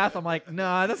to do the math. I'm like,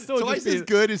 nah, that's still twice just as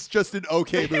good is just an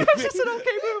okay movie. It's just an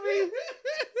okay movie.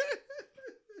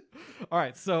 All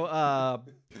right, so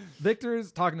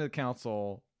Victor's talking to the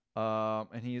council,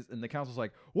 and the council's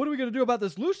like, "What are we gonna do about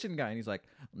this Lucian guy?" And he's like,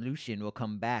 "Lucian will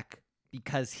come back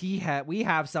because we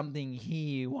have something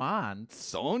he wants."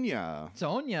 Sonya.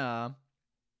 So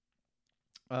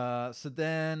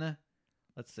then,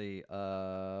 let's see.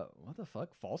 What the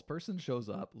fuck? False person shows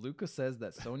up. Luca says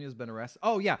that Sonia's been arrested.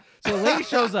 Oh yeah. So a lady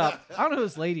shows up. I don't know who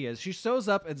this lady is. She shows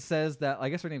up and says that, I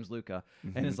guess her name's Luca,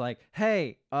 and is like,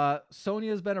 "Hey,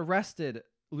 Sonia's been arrested,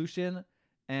 Lucian."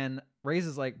 And Reyes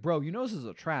is like, "Bro, you know this is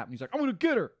a trap." And he's like, "I'm gonna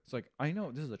get her." It's like, "I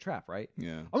know this is a trap, right?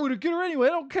 Yeah. I'm gonna get her anyway.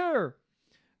 I don't care."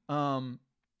 And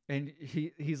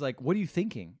he's like, "What are you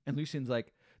thinking?" And Lucian's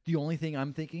like, "The only thing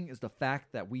I'm thinking is the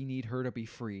fact that we need her to be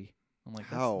free." I'm like,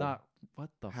 "That's not what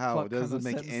the How fuck doesn't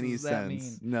make any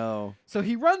sense." No. So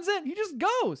he runs in. He just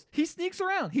goes. He sneaks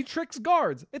around. He tricks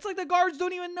guards. It's like the guards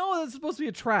don't even know that it's supposed to be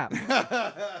a trap.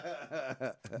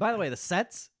 By the way, the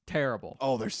sets terrible.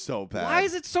 Oh, they're so bad. Why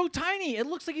is it so tiny? It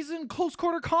looks like he's in close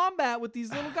quarter combat with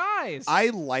these little guys. I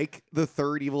like the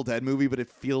third Evil Dead movie, but it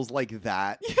feels like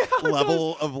that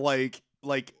level of like.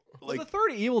 Well, the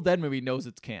third Evil Dead movie knows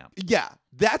it's camp. Yeah,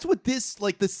 that's what this,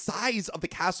 like, the size of the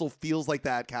castle feels like.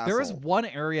 That castle. There is one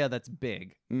area that's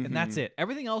big, and that's it.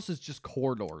 Everything else is just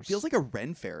corridors. Feels like a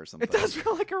Ren Fair or something. It does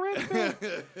feel like a Ren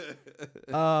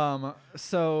Fair.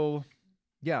 So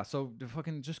yeah, so they're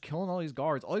fucking just killing all these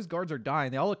guards. All these guards are dying.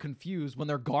 They all look confused when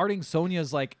they're guarding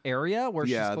Sonia's like area where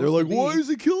she's supposed they're like, to be. "Why is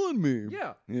he killing me?"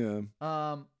 Yeah.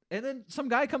 And then some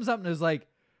guy comes up and is like,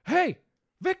 "Hey,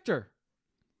 Victor,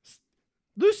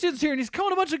 Lucian's here and he's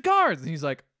killing a bunch of guards." And he's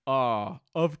like,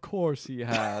 of course he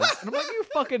has. And I'm like, "You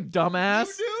fucking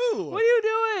dumbass. What are you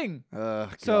doing?"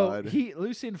 So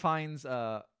Lucian finds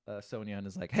Sonia and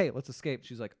is like, "Hey, let's escape."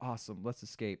 She's like, "Awesome, let's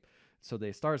escape." So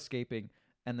they start escaping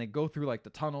and they go through like the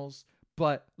tunnels.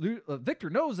 But Victor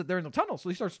knows that they're in the tunnel, so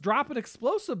he starts dropping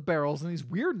explosive barrels in these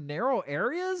weird narrow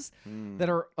areas that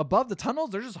are above the tunnels.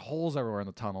 There's just holes everywhere in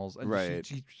the tunnels. And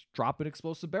she's dropping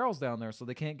explosive barrels down there so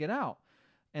they can't get out.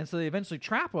 And so they eventually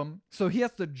trap him. So he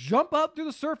has to jump up through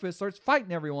the surface, starts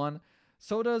fighting everyone.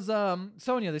 So does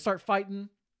Sonia. They start fighting.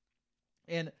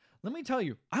 And let me tell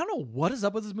you, I don't know what is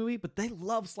up with this movie, but they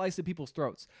love slicing people's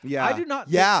throats. Yeah. I do not.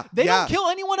 Yeah. They don't kill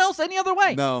anyone else any other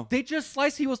way. No. They just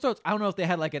slice people's throats. I don't know if they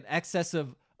had like an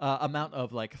excessive amount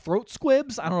of like throat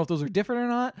squibs. I don't know if those are different or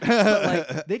not. But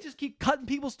like they just keep cutting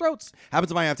people's throats. Happens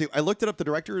to my have too. I looked it up. The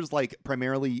director is like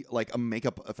primarily like a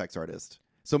makeup effects artist.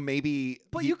 So maybe.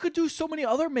 But you could do so many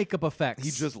other makeup effects. He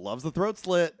just loves the throat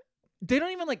slit. They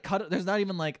don't even like cut it. There's not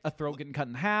even like a throat getting cut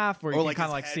in half where you can kind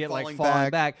of like see it like falling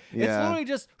back. Yeah. It's literally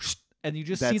just and you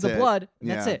just see the blood and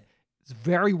that's it. It's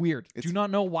very weird. Do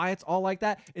not know why it's all like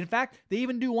that. In fact, they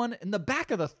even do one in the back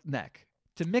of the neck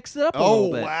to mix it up a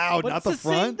little bit. Oh, wow. But Not it's the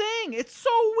front? same thing. It's so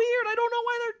weird. I don't know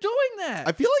why they're doing that.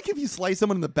 I feel like if you slice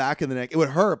someone in the back of the neck, it would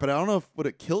hurt, but I don't know if would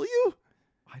it kill you?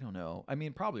 I don't know. I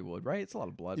mean, probably would, right? It's a lot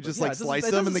of blood. You just like slice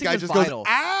them and the guy just vital.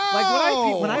 goes,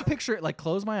 "Ow!" Like when I picture it, like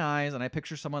close my eyes and I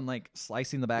picture someone like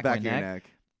slicing the back of my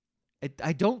neck.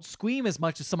 I don't scream as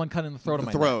much as someone cutting the throat of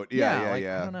my neck.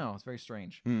 Yeah. I don't know. It's very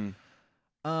strange.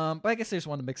 But I guess they just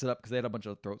wanted to mix it up because they had a bunch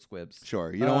of throat squibs.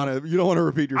 Sure, you don't want to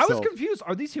repeat yourself. I was confused.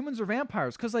 Are these humans or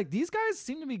vampires? Because like these guys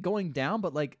seem to be going down,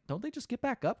 but like don't they just get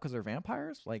back up because they're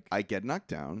vampires? Like I get knocked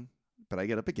down, but I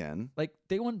get up again. Like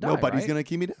they wouldn't die. Nobody's right? gonna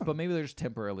keep me down. But maybe they're just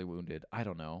temporarily wounded. I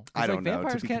don't know. I don't know.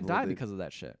 Vampires can't die because of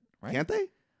that shit, right? Can't they?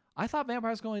 I thought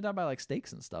vampires can only die by like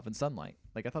stakes and stuff and sunlight.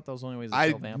 Like I thought that was the only ways to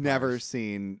kill vampires. I've never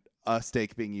seen a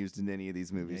stake being used in any of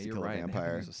these movies to kill a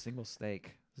vampire. There's a single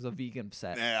stake. This is a vegan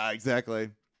set. Yeah, exactly.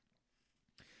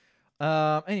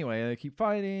 Anyway, they keep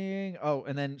fighting. Oh,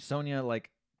 and then Sonia like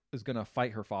is gonna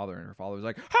fight her father, and her father's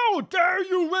like, "How dare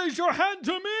you raise your hand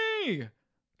to me?"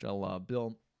 Which I love.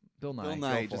 Bill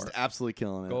Nye just absolutely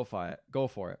killing it. Go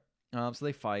for it. So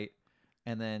they fight,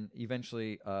 and then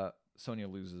eventually Sonia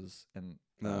loses, and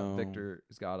Victor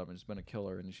has got him and is gonna kill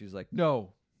her, and she's like,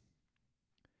 "No,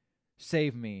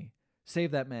 save me,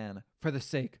 save that man for the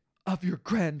sake of your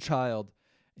grandchild."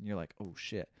 And you're like, "Oh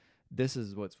shit. This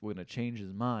is what's going to change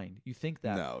his mind." You think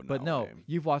that. No.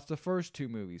 You've watched the first two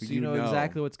movies, so you know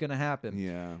exactly what's going to happen.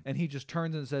 Yeah. And he just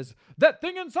turns and says, "That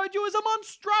thing inside you is a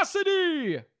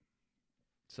monstrosity!"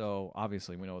 So,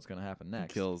 obviously, we know what's going to happen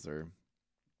next. He kills her.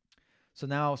 So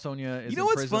now Sonia is You know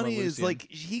what's funny is, like,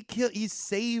 he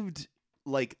saved,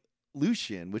 like,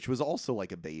 Lucian, which was also,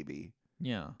 like, a baby.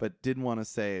 Yeah. But didn't want to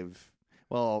save...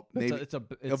 Well, maybe it's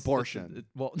abortion.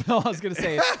 Well, no, I was going to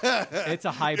say it's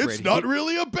a hybrid. It's not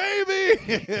really a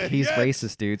baby. He's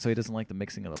racist, dude, so he doesn't like the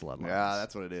mixing of the bloodlines. Yeah,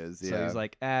 that's what it is. So he's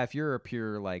like, if you're a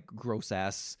pure, like,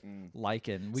 gross-ass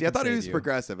Lycan, See, I thought he was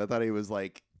progressive. I thought he was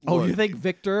like... Oh, you think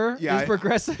Victor is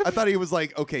progressive? I thought he was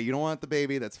like, okay, you don't want the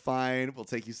baby, that's fine. We'll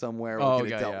take you somewhere. We'll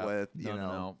get it dealt with.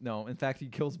 No. In fact, he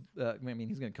kills... I mean,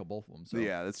 he's going to kill both of them. So.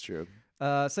 Yeah, that's true.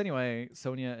 So anyway,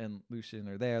 Sonia and Lucian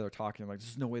are there. They're talking like,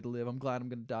 "There's no way to live. I'm glad I'm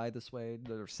gonna die this way."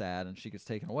 They're sad, and she gets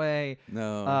taken away.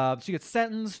 No. She gets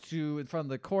sentenced to in front of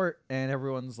the court, and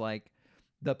everyone's like,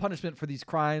 "The punishment for these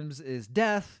crimes is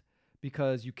death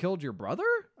because you killed your brother."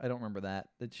 I don't remember that.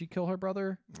 Did she kill her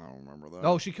brother? I don't remember that.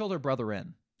 Oh, she killed her brother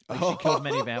in. Like she killed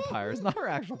many vampires, not her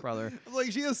actual brother.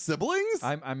 Like she has siblings?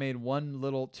 I made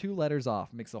two letters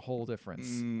off. Makes a whole difference.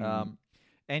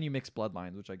 And you mix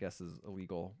bloodlines, which I guess is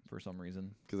illegal for some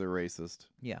reason. Because they're racist.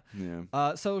 Yeah.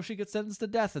 Yeah. So she gets sentenced to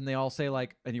death, and they all say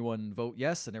like, anyone vote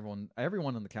yes, and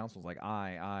everyone in the council is like,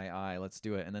 aye, let's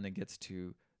do it. And then it gets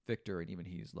to Victor, and even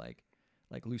he's like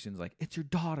Lucian's like, it's your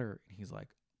daughter, and he's like,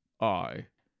 aye.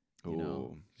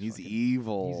 Oh, he's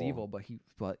evil. He's evil, but you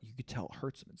could tell it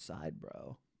hurts him inside,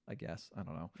 bro. I guess I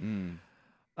don't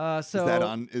know. So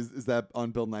is that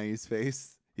on Bill Nighy's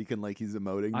face? He can he's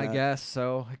emoting. I guess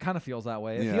so. It kind of feels that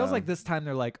way. It feels like this time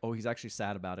they're like, oh, he's actually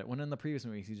sad about it. When in the previous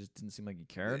movies, he just didn't seem like he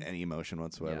cared. Any emotion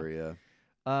whatsoever.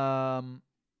 Yeah.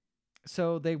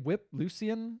 So they whip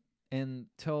Lucian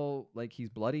until he's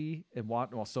bloody, and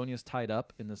while Sonia's tied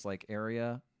up in this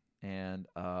area, and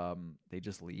they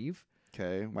just leave.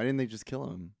 Okay. Why didn't they just kill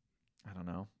him? I don't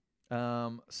know.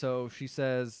 So she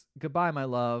says, "Goodbye, my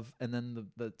love," and then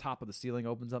the top of the ceiling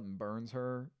opens up and burns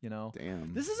her,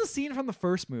 Damn. This is a scene from the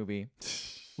first movie.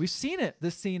 We've seen it,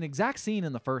 exact scene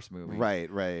in the first movie. Right.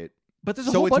 But there's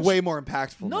a whole bunch... way more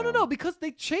impactful No, now. because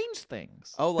they changed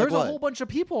things. Oh, there's what? a whole bunch of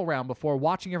people around before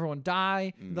watching everyone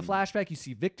die. In the flashback, you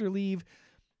see Victor leave.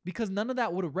 Because none of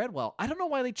that would have read well. I don't know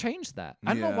why they changed that.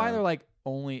 I don't know why they're like,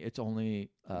 it's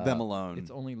only them alone. It's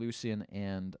only Lucian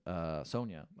and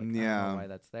Sonia. I don't know why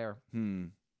that's there.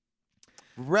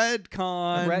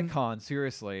 Redcon.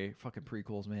 Seriously. Fucking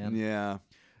prequels, man. Yeah.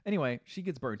 Anyway, she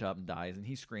gets burnt up and dies, and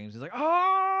he screams. He's like,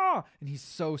 ah! And he's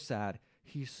so sad.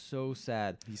 He's so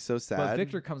sad. But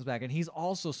Victor comes back, and he's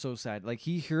also so sad.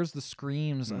 He hears the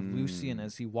screams of Lucian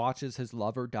as he watches his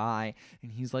lover die,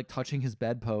 and he's touching his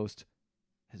bedpost.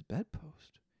 His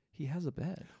bedpost. He has a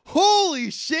bed.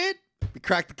 Holy shit! We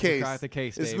cracked the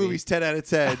case. This baby. movie's 10 out of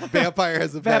 10. Vampire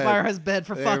has a bed. Vampire has bed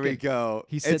for fucking. There we go.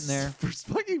 He's sitting there.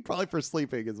 Probably for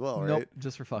sleeping as well, right? Nope,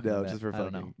 just for fucking. No, just for fucking. I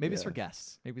don't know. Maybe it's for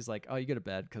guests. Maybe he's like, oh, you get a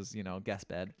bed because, guest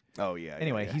bed. Oh, yeah.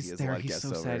 Anyway, yeah. he's there. He's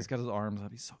so sad. He's got his arms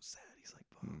up. He's so sad. He's like,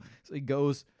 oh. So he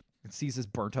goes and sees his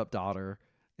burnt up daughter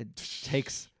and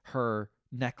takes her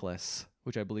necklace,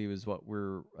 which I believe is what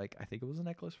we're I think it was a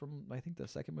necklace from, the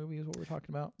second movie is what we're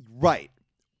talking about. Right.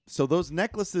 So those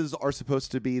necklaces are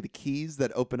supposed to be the keys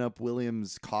that open up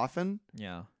William's coffin.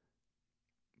 Yeah.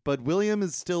 But William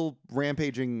is still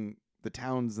rampaging the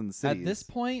towns and the cities. At this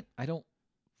point, I don't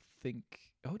think...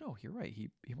 Oh, no, you're right.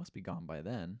 He must be gone by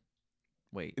then.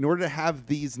 Wait. In order to have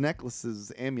these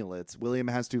necklaces, amulets, William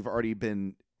has to have already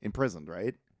been imprisoned,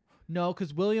 right? No,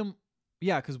 because William...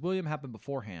 Yeah, because William happened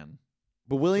beforehand.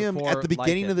 But William, at the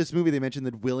beginning Lycans. of this movie, they mentioned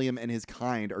that William and his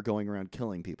kind are going around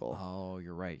killing people. Oh,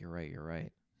 you're right.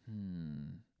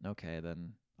 Okay,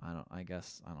 then I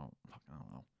guess I don't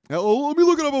know. Oh, let me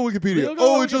look it up on Wikipedia.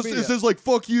 It says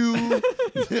fuck you.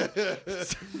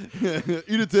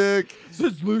 Eat a dick. It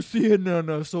says Lucian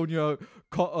and Sonia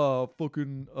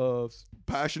fucking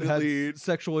passionately had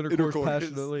sexual intercourse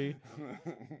passionately.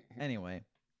 Anyway,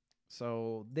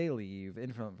 so they leave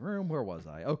in front of the room. Where was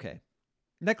I? Okay.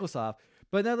 Necklace off.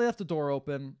 But then they left the door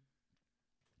open.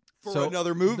 For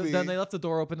another movie. Then they left the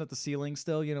door open at the ceiling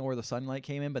still, where the sunlight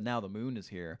came in, but now the moon is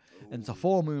here. Ooh. And it's a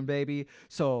full moon, baby.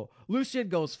 So Lucian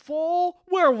goes full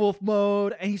werewolf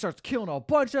mode, and he starts killing a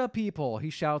bunch of people.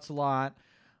 He shouts a lot.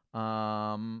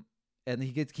 And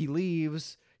he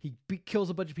leaves. He kills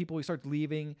a bunch of people. He starts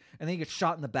leaving, and then he gets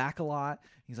shot in the back a lot.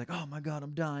 He's like, oh my God,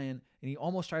 I'm dying. And he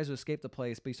almost tries to escape the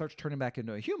place, but he starts turning back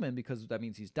into a human because that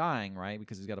means he's dying, right?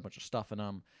 Because he's got a bunch of stuff in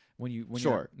him. When you're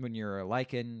a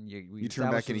Lycan, you turn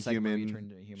back into human. You turn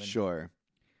into a human. Sure.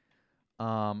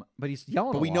 But he's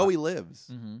yelling. But we know he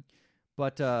lives. Mm-hmm.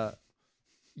 But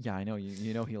yeah, I know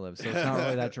you know he lives, so it's not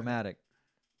really that dramatic.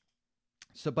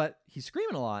 So, but he's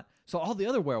screaming a lot. So all the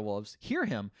other werewolves hear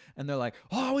him, and they're like,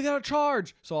 "Oh, we gotta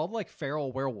charge!" So all the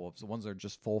feral werewolves, the ones that are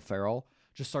just full feral,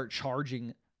 just start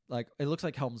charging. It looks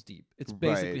like Helm's Deep. It's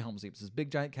basically Helm's Deep. It's this big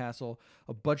giant castle,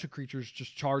 a bunch of creatures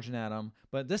just charging at him.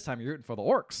 But this time you're rooting for the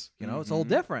orcs. It's a little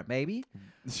different, maybe.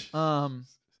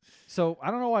 So I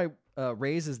don't know why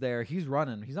Ray's is there. He's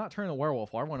running. He's not turning a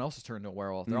werewolf. While everyone else is turning to a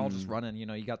werewolf. They're all just running.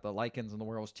 You got the Lycans and the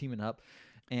werewolves teaming up.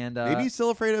 And maybe he's still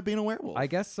afraid of being a werewolf. I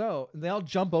guess so. And they all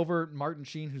jump over Martin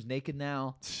Sheen, who's naked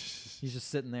now. He's just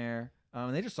sitting there.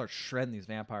 And they just start shredding these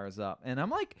vampires up. And I'm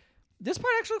like, This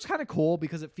part actually looks kind of cool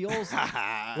because it feels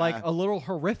like a little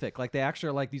horrific. Like they actually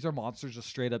are like, these are monsters just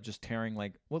straight up just tearing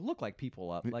like what look like people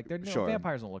up. Like they're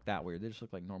vampires don't look that weird. They just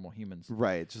look like normal humans.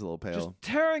 Right, just a little pale. Just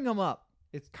tearing them up.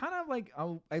 It's kind of like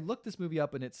I looked this movie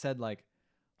up and it said like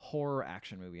horror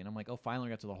action movie, and I'm like, oh, finally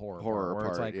got to the horror part, where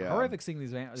it's like horrific seeing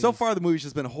these. So far, the movie's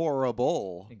just been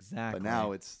horrible. Exactly. But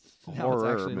now it's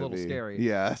actually movie. a little scary.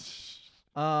 Yeah.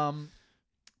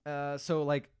 So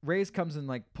like Reyes comes and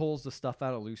like pulls the stuff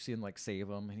out of Lucy and like save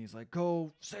him, and he's like,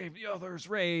 "Go save the others,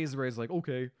 Reyes." Reyes like,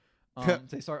 "Okay."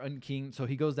 They start unkeying. So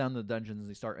he goes down to the dungeons and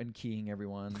they start unkeying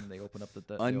everyone. They open up the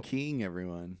unkeying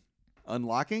everyone,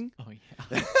 unlocking. Oh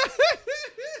yeah.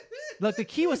 Look, the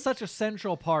key was such a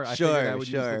central part. I figured I would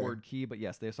use the word key, but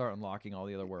yes, they start unlocking all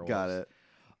the other werewolves. Got it.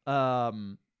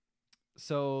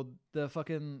 So the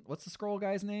fucking what's the scroll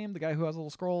guy's name? The guy who has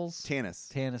little scrolls.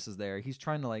 Tanis is there. He's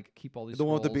trying to like keep all these. The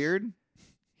one with the beard.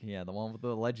 Yeah, the one with the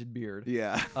alleged beard.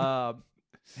 Yeah.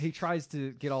 He tries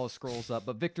to get all his scrolls up,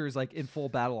 but Victor is like in full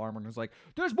battle armor and is like,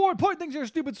 "There's more important things than your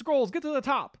stupid scrolls. Get to the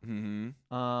top."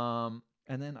 Mm-hmm.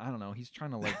 And then I don't know. He's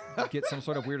trying to like get some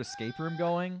sort of weird escape room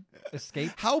going.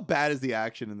 Escape. How bad is the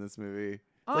action in this movie?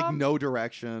 Like no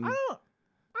direction.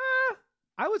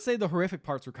 I would say the horrific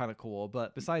parts were kind of cool,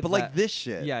 but besides, like this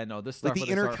shit, yeah, no, this stuff like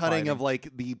the intercutting of like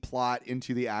the plot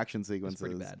into the action sequences,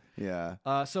 pretty bad.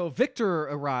 Yeah. So Victor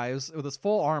arrives with his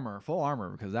full armor,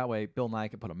 because that way Bill Nye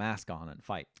can put a mask on and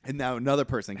fight. And now another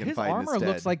person can fight. His armor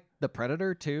looks like the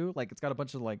Predator too. Like it's got a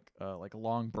bunch of like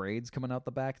long braids coming out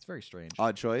the back. It's very strange.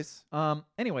 Odd choice.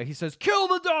 Anyway, he says, "Kill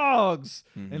the dogs,"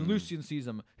 and Lucien sees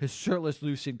him. His shirtless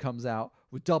Lucien comes out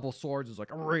with double swords. Is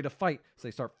like, "I'm ready to fight." So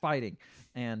they start fighting.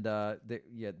 And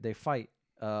they fight.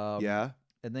 And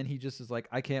then he just is like,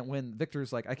 "I can't win."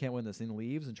 Victor's like, "I can't win this," and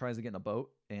leaves and tries to get in a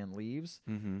boat and leaves.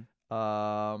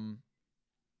 Oh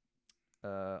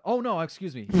no,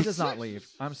 excuse me. He does not leave.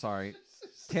 I'm sorry.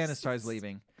 Tanis tries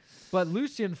leaving, but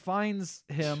Lucien finds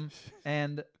him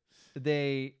and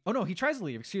they. Oh no, he tries to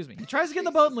leave. Excuse me. He tries to get in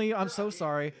the boat and leave. I'm so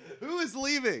sorry. Who is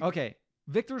leaving? Okay.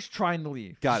 Victor's trying to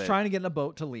leave. He's trying to get in a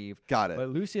boat to leave. Got it. But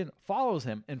Lucien follows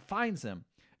him and finds him.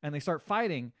 And they start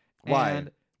fighting. Why?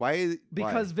 Why?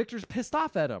 Because Victor's pissed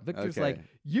off at him. Victor's like,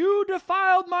 "You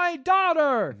defiled my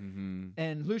daughter."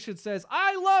 And Lucien says,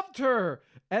 "I loved her."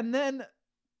 And then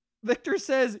Victor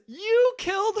says, "You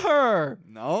killed her."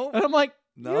 No. And I'm like,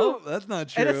 no, that's not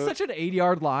true. And it's such an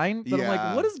 80-yard line that I'm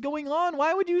like, what is going on?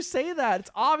 Why would you say that? It's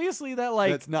obviously that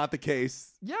like that's not the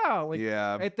case. Yeah.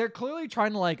 Like they're clearly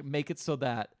trying to like make it so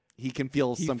that he can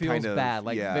feel some kind of bad.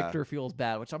 Like Victor feels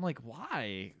bad, which I'm like,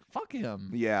 why? Fuck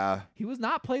him. Yeah. He was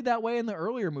not played that way in the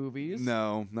earlier movies.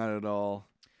 No, not at all.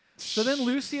 So then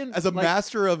Lucien, as a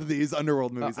master of these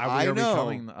Underworld movies, I know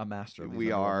becoming a master. Of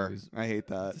these Underworld movies, I hate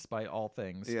that. Despite all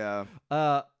things. Yeah.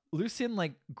 Lucien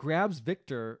like grabs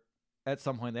Victor at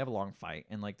some point. They have a long fight,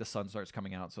 and like the sun starts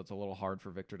coming out, so it's a little hard for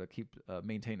Victor to keep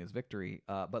maintain his victory.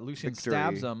 But Lucien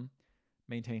stabs him.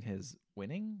 Maintain his.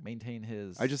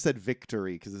 I just said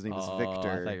victory because his name is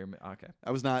Victor. I thought you were, okay.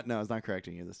 I was not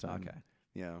correcting you this time. Okay.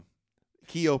 Yeah.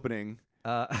 Key opening.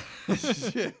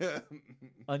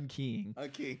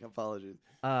 Unkeying. Apologies.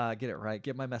 Get it right.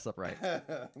 Get my mess up right.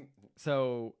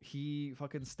 So he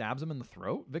fucking stabs him in the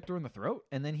throat, Victor in the throat,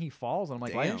 and then he falls. And I'm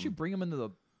like, why didn't you bring him into the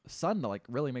sun to like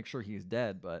really make sure he's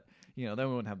dead? But then we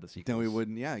wouldn't have the sequels. Then we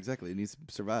wouldn't. Yeah, exactly. It needs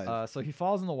to survive. So he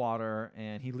falls in the water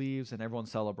and he leaves, and everyone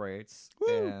celebrates.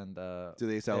 Woo! And do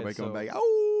they celebrate going back?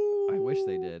 Oh, I wish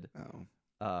they did.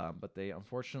 Oh, but they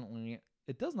unfortunately,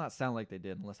 it does not sound like they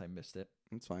did unless I missed it.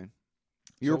 It's fine.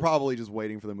 You were probably just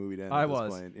waiting for the movie to end. I at this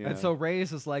was. Point. Yeah. And so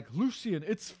Reyes is like, "Lucien,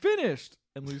 it's finished."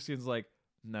 And Lucien's like,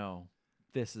 "No,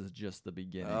 this is just the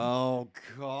beginning." Oh,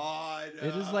 God.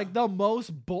 It is like the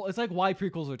most it's like why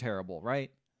prequels are terrible,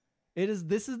 right?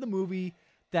 This is the movie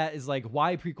that is like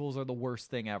why prequels are the worst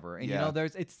thing ever. And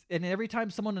and every time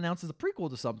someone announces a prequel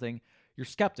to something, you're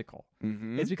skeptical.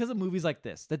 It's because of movies like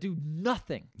this that do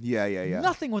nothing. Yeah.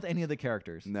 Nothing with any of the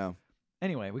characters. No.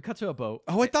 Anyway, we cut to a boat.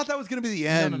 Oh, I thought that was going to be the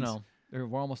end. No.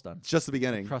 We're almost done. It's just the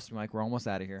beginning. Trust me, Mike. We're almost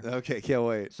out of here. Okay, can't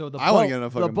wait. So I want to get on a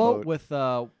fucking boat with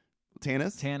Tanis.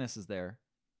 Tanis is there.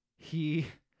 He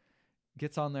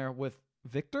gets on there with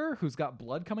Victor, who's got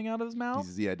blood coming out of his mouth.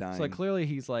 He's dying. So like clearly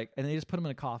he's like, and they just put him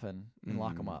in a coffin and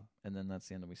lock him up, and then that's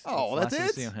the end of that's it.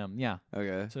 We see him. Yeah.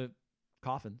 Okay. So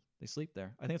coffin. They sleep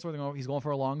there. I think that's where they're going. He's going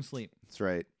for a long sleep. That's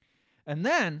right. And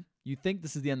then you think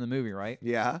this is the end of the movie, right?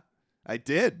 Yeah, I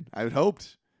did. I had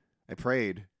hoped. I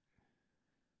prayed.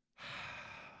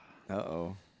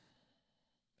 Uh-oh.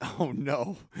 Oh,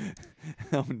 no.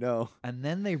 Oh, no. And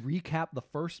then they recap the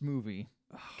first movie.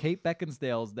 Kate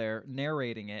Beckinsale's there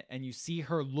narrating it, and you see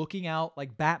her looking out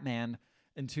like Batman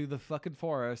into the fucking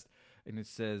forest, and it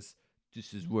says,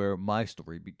 "This is where my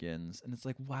story begins." And it's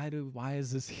like, why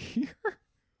is this here?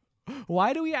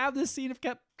 Why do we have this scene of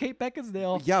Kate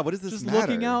Beckinsale? Yeah, what does this just matter?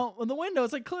 looking out on the window?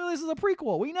 It's like, clearly this is a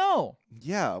prequel. We know.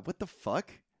 Yeah, what the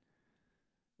fuck?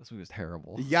 This movie was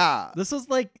terrible. Yeah. This was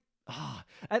like,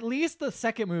 at least the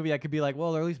second movie I could be like,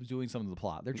 well, they're at least doing something to the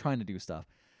plot. They're trying to do stuff.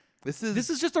 This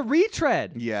is just a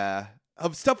retread. Yeah.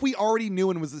 Of stuff we already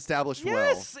knew and was established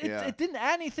yes, well. It didn't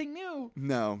add anything new.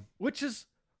 No. Which is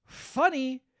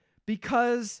funny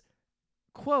because,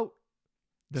 quote,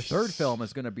 the third film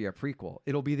is going to be a prequel.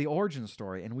 It'll be the origin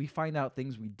story, and we find out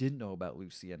things we didn't know about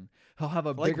Lucien. He'll have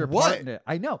a bigger part in it.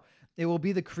 I know. It will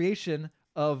be the creation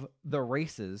of the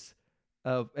races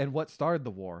and what started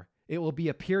the war. It will be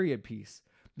a period piece.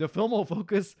 The film will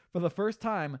focus for the first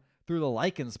time through the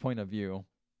Lycans' point of view.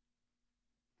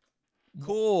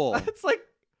 Cool. It's like,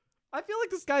 I feel like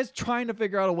this guy's trying to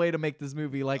figure out a way to make this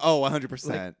movie 100%.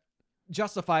 Like,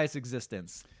 justify its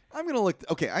existence. I'm going to look.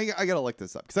 Okay, I got to look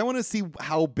this up because I want to see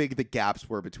how big the gaps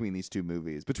were between these two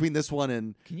movies, between this one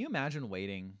and. Can you imagine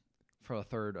waiting for a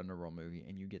third Underworld movie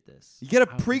and you get this? You get a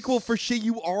prequel for shit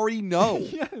you already know.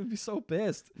 Yeah, I'd be so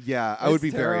pissed. Yeah, I would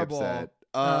be terrible. very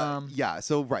upset. Yeah,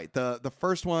 so right. The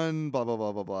first one, blah, blah,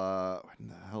 blah, blah, blah. When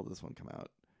the hell did this one come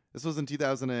out? This was in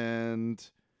 2000 and.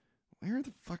 Where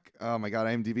the fuck? Oh my god,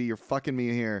 IMDb, you're fucking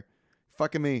me here.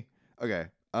 Fucking me. Okay.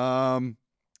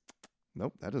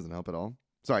 Nope, that doesn't help at all.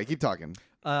 Sorry, keep talking.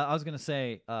 I was gonna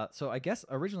say, so I guess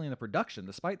originally in the production,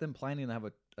 despite them planning to have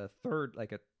a third,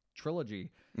 like a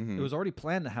trilogy, it was already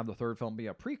planned to have the third film be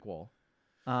a prequel.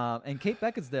 And Kate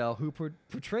Beckinsale, who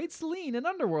portrayed Celine in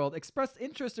Underworld, expressed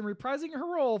interest in reprising her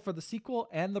role for the sequel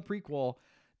and the prequel.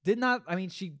 Did not. I mean,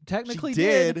 she technically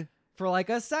did for like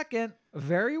a second.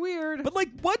 Very weird. But like,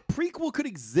 what prequel could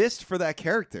exist for that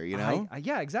character? You know?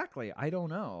 Yeah, exactly. I don't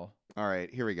know. All right,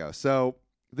 here we go. So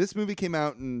this movie came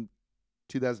out in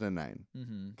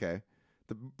 2009. Okay.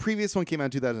 The previous one came out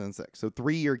in 2006. So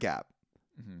 3-year gap.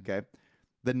 Okay.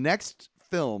 The next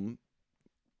film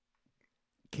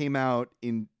came out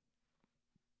in,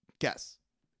 guess.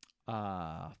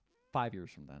 5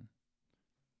 years from then.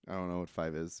 I don't know what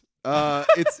 5 is.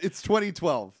 It's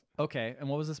 2012. Okay. And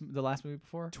what was the last movie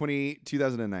before?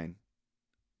 2009.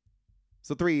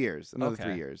 So 3 years. Another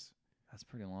 3 years. That's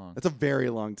pretty long. That's a very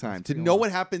long time. To know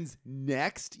what happens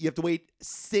next, you have to wait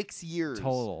 6 years.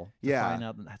 Total. Yeah. Find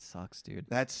out that sucks, dude.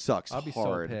 That sucks I'll be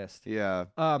hard. so pissed. Yeah.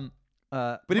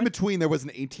 But in between there was an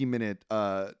 18-minute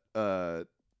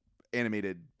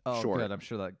animated short. Good. I'm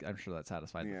sure that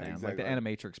satisfied the fans. Exactly. Like the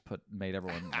Animatrix made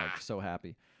everyone like so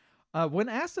happy. When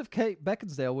asked if Kate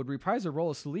Beckinsale would reprise her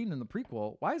role as Celine in the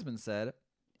prequel, Wiseman said,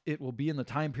 "It will be in the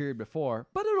time period before,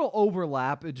 but it'll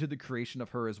overlap into the creation of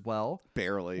her as well.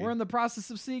 Barely. We're in the process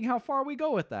of seeing how far we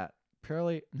go with that."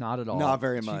 Apparently, not at all. Not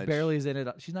very much. She barely is in it.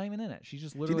 She's not even in it. She's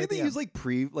just literally. Do you think they use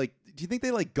do you think they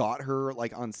like got her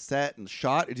like on set and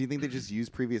shot, or do you think they just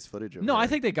used previous footage of her? No, I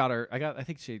think they got her. I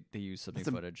think they used some new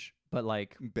footage, but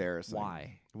like, embarrassing.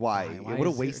 Why? What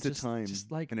a waste of time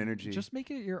like, and energy. Just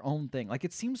make it your own thing. Like,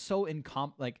 it seems so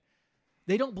like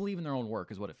they don't believe in their own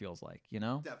work, is what it feels like. You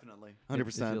know? Definitely, 100%.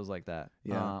 It feels like that.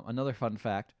 Yeah. Another fun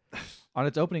fact: on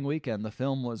its opening weekend, the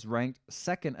film was ranked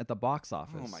second at the box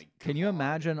office. Oh my god! Can you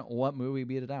imagine what movie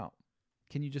beat it out?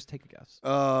 Can you just take a guess?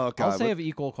 Oh god! I'll say of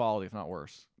equal quality, if not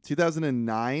worse.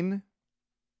 2009.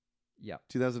 Yeah.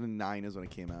 2009 is when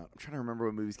it came out. I'm trying to remember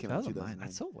what movies came out in 2009.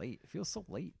 That's so late. It feels so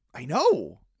late. I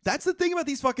know. That's the thing about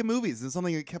these fucking movies. It's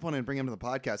something I kept on bringing to the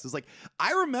podcast. Is like,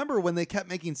 I remember when they kept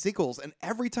making sequels, and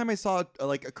every time I saw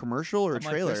like a commercial or a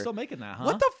trailer, they're still making that, huh?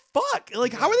 What the fuck?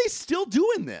 Like, how are they still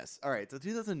doing this? All right, so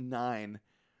 2009.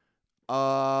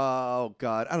 Oh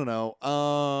god, I don't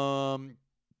know.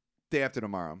 Day After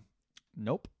Tomorrow.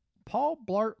 Nope. Paul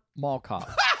Blart Mall Cop.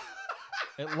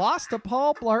 It lost to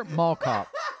Paul Blart Mall Cop.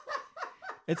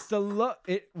 It's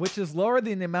which is lower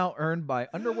than the amount earned by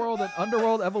Underworld and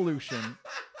Underworld Evolution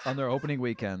on their opening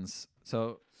weekends.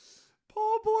 So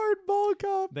Paul Blart Mall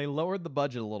Cop. They lowered the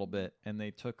budget a little bit and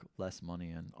they took less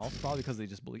money in. Also probably because they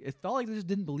just believe. It felt like they just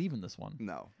didn't believe in this one.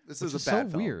 No, this is a so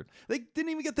bad film. Weird. They didn't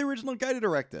even get the original guy to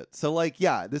direct it. So like,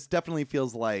 yeah, this definitely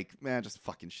feels like, man, just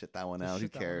fucking shit that one out. Who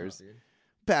cares?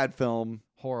 Bad film.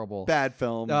 Horrible. Bad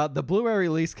film. The Blu-ray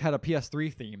release had a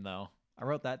PS3 theme though. I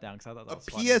wrote that down because I thought that was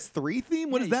a funny. PS3 theme.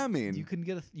 What does that mean? You can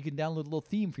download a little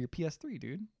theme for your PS3,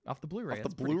 dude, off the Blu-ray. Off the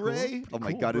Blu-ray? Cool. Oh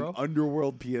my cool, god, bro. an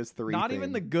Underworld PS3. Not thing.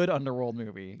 even the good Underworld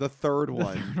movie. The third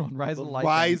one. The third one, Rise of the Lycans.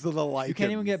 Rise of the Lycans. You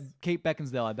can't even get Kate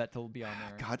Beckinsale, I bet, to be on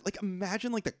there. God, like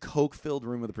imagine like the coke-filled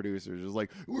room of the producers is like,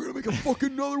 we're gonna make a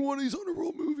fucking another one of these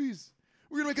Underworld movies.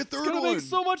 We're gonna make a third one. It's gonna make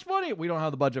so much money. We don't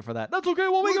have the budget for that. That's okay.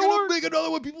 We'll make it work. work. Make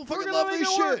another one. People fucking love this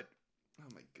shit. Oh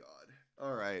my god.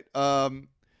 All right.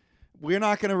 We're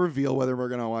not going to reveal whether we're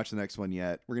going to watch the next one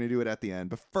yet. We're going to do it at the end.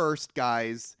 But first,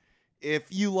 guys, if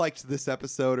you liked this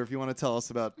episode or if you want to tell us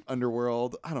about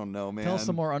Underworld, I don't know, man. Tell us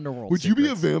some more Underworld Would secrets. You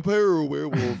be a vampire or a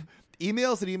werewolf?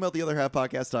 Email us at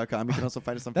email@theotherhalfpodcast.com. You can also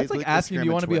find us on That's Facebook, like asking, Instagram, do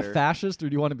you want to be Twitter. a fascist or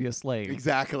do you want to be a slave?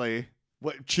 Exactly.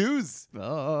 What? Choose.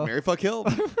 Oh. Mary fuck Hill.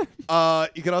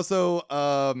 You can also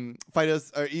find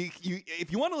us.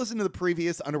 If you want to listen to the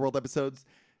previous Underworld episodes,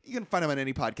 you can find them on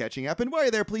any podcatching app. And while you're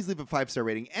there, please leave a 5-star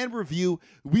rating and review.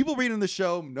 We will read in the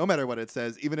show, no matter what it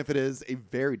says, even if it is a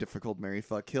very difficult Mary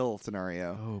fuck Hill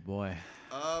scenario. Oh boy.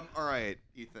 All right,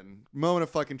 Ethan. Moment of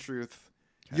fucking truth.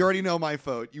 Okay. You already know my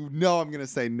vote. You know I'm gonna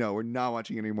say no. We're not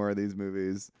watching any more of these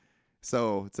movies.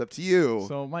 So it's up to you.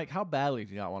 So Mike, how badly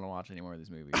do you not want to watch any more of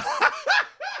these movies?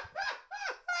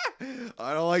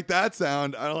 I don't like that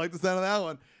sound. I don't like the sound of that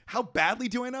one. How badly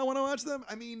do I not want to watch them?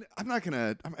 I mean, I'm not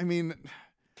gonna. I mean,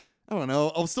 I don't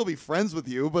know. I'll still be friends with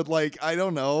you, but like, I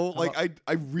don't know. Like, I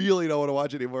really don't want to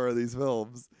watch any more of these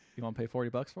films. You want to pay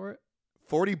 $40 for it?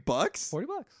 $40?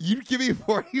 $40. You give me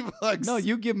 $40? No,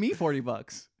 you give me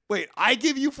 $40. Wait, I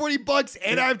give you $40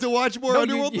 and I have to watch more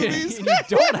Underworld movies? You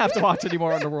don't have to watch any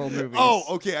more Underworld movies. Oh,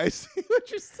 okay. I see what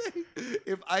you're saying.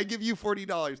 If I give you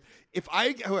 $40, if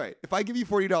I give you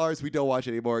 $40, we don't watch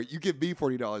anymore. You give me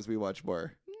 $40, we watch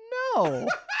more. No.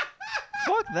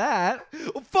 Fuck that.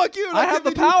 Well, fuck you. I have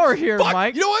the power here, fuck,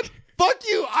 Mike. You know what? Fuck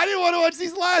you. I didn't want to watch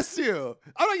these last two.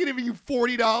 I'm not giving you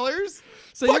 $40.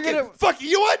 So fuck you're gonna fuck you.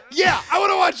 You know what? Yeah, I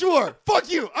want to watch more. Fuck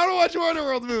you. I want to watch more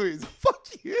Underworld movies. Fuck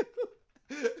you.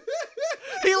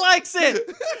 He likes it.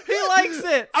 He likes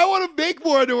it. I want to make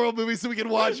more Underworld movies so we can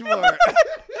watch more.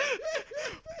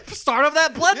 Start up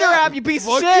that Blender app, you piece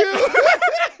of fuck shit. You.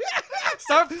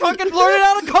 Start fucking learning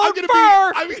how to code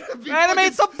fur. I'm gonna be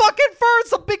Animate some fucking fur,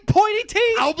 some big pointy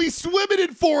teeth. I'll be swimming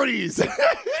in 40s.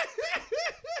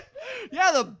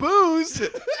 Yeah, the booze.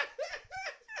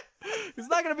 It's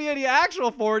not going to be any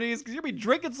actual 40s because you'll be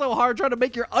drinking so hard trying to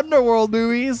make your Underworld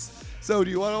movies. So,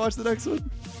 do you want to watch the next one?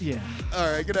 Yeah.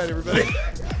 All right, good night, everybody.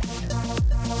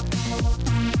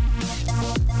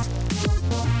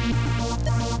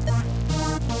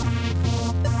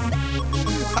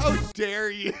 How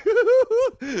dare you?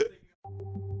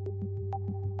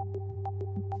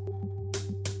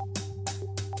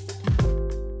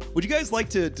 Would you guys like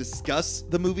to discuss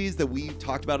the movies that we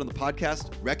talked about on the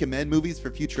podcast, recommend movies for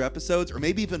future episodes, or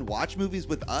maybe even watch movies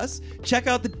with us? Check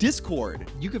out the Discord.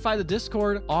 You can find the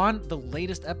Discord on the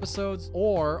latest episodes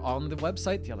or on the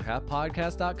website,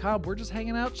 theotherhalfpodcast.com. We're just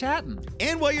hanging out chatting.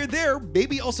 And while you're there,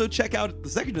 maybe also check out the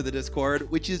second of the Discord,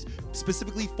 which is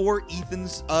specifically for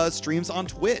Ethan's streams on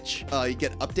Twitch. You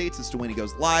get updates as to when he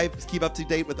goes live. Just keep up to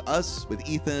date with us, with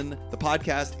Ethan, the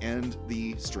podcast, and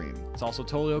the stream. It's also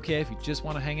totally okay if you just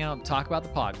want to hang out and talk about the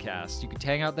podcast. You could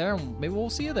hang out there and maybe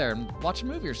we'll see you there and watch a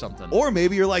movie or something. Or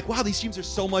maybe you're like, wow, these streams are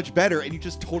so much better, and you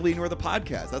just totally ignore the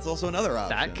podcast. That's also another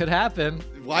option. That could happen.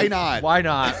 Why not? Why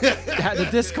not? The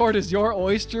Discord is your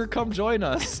oyster. Come join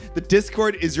us. The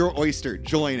Discord is your oyster.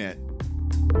 Join it.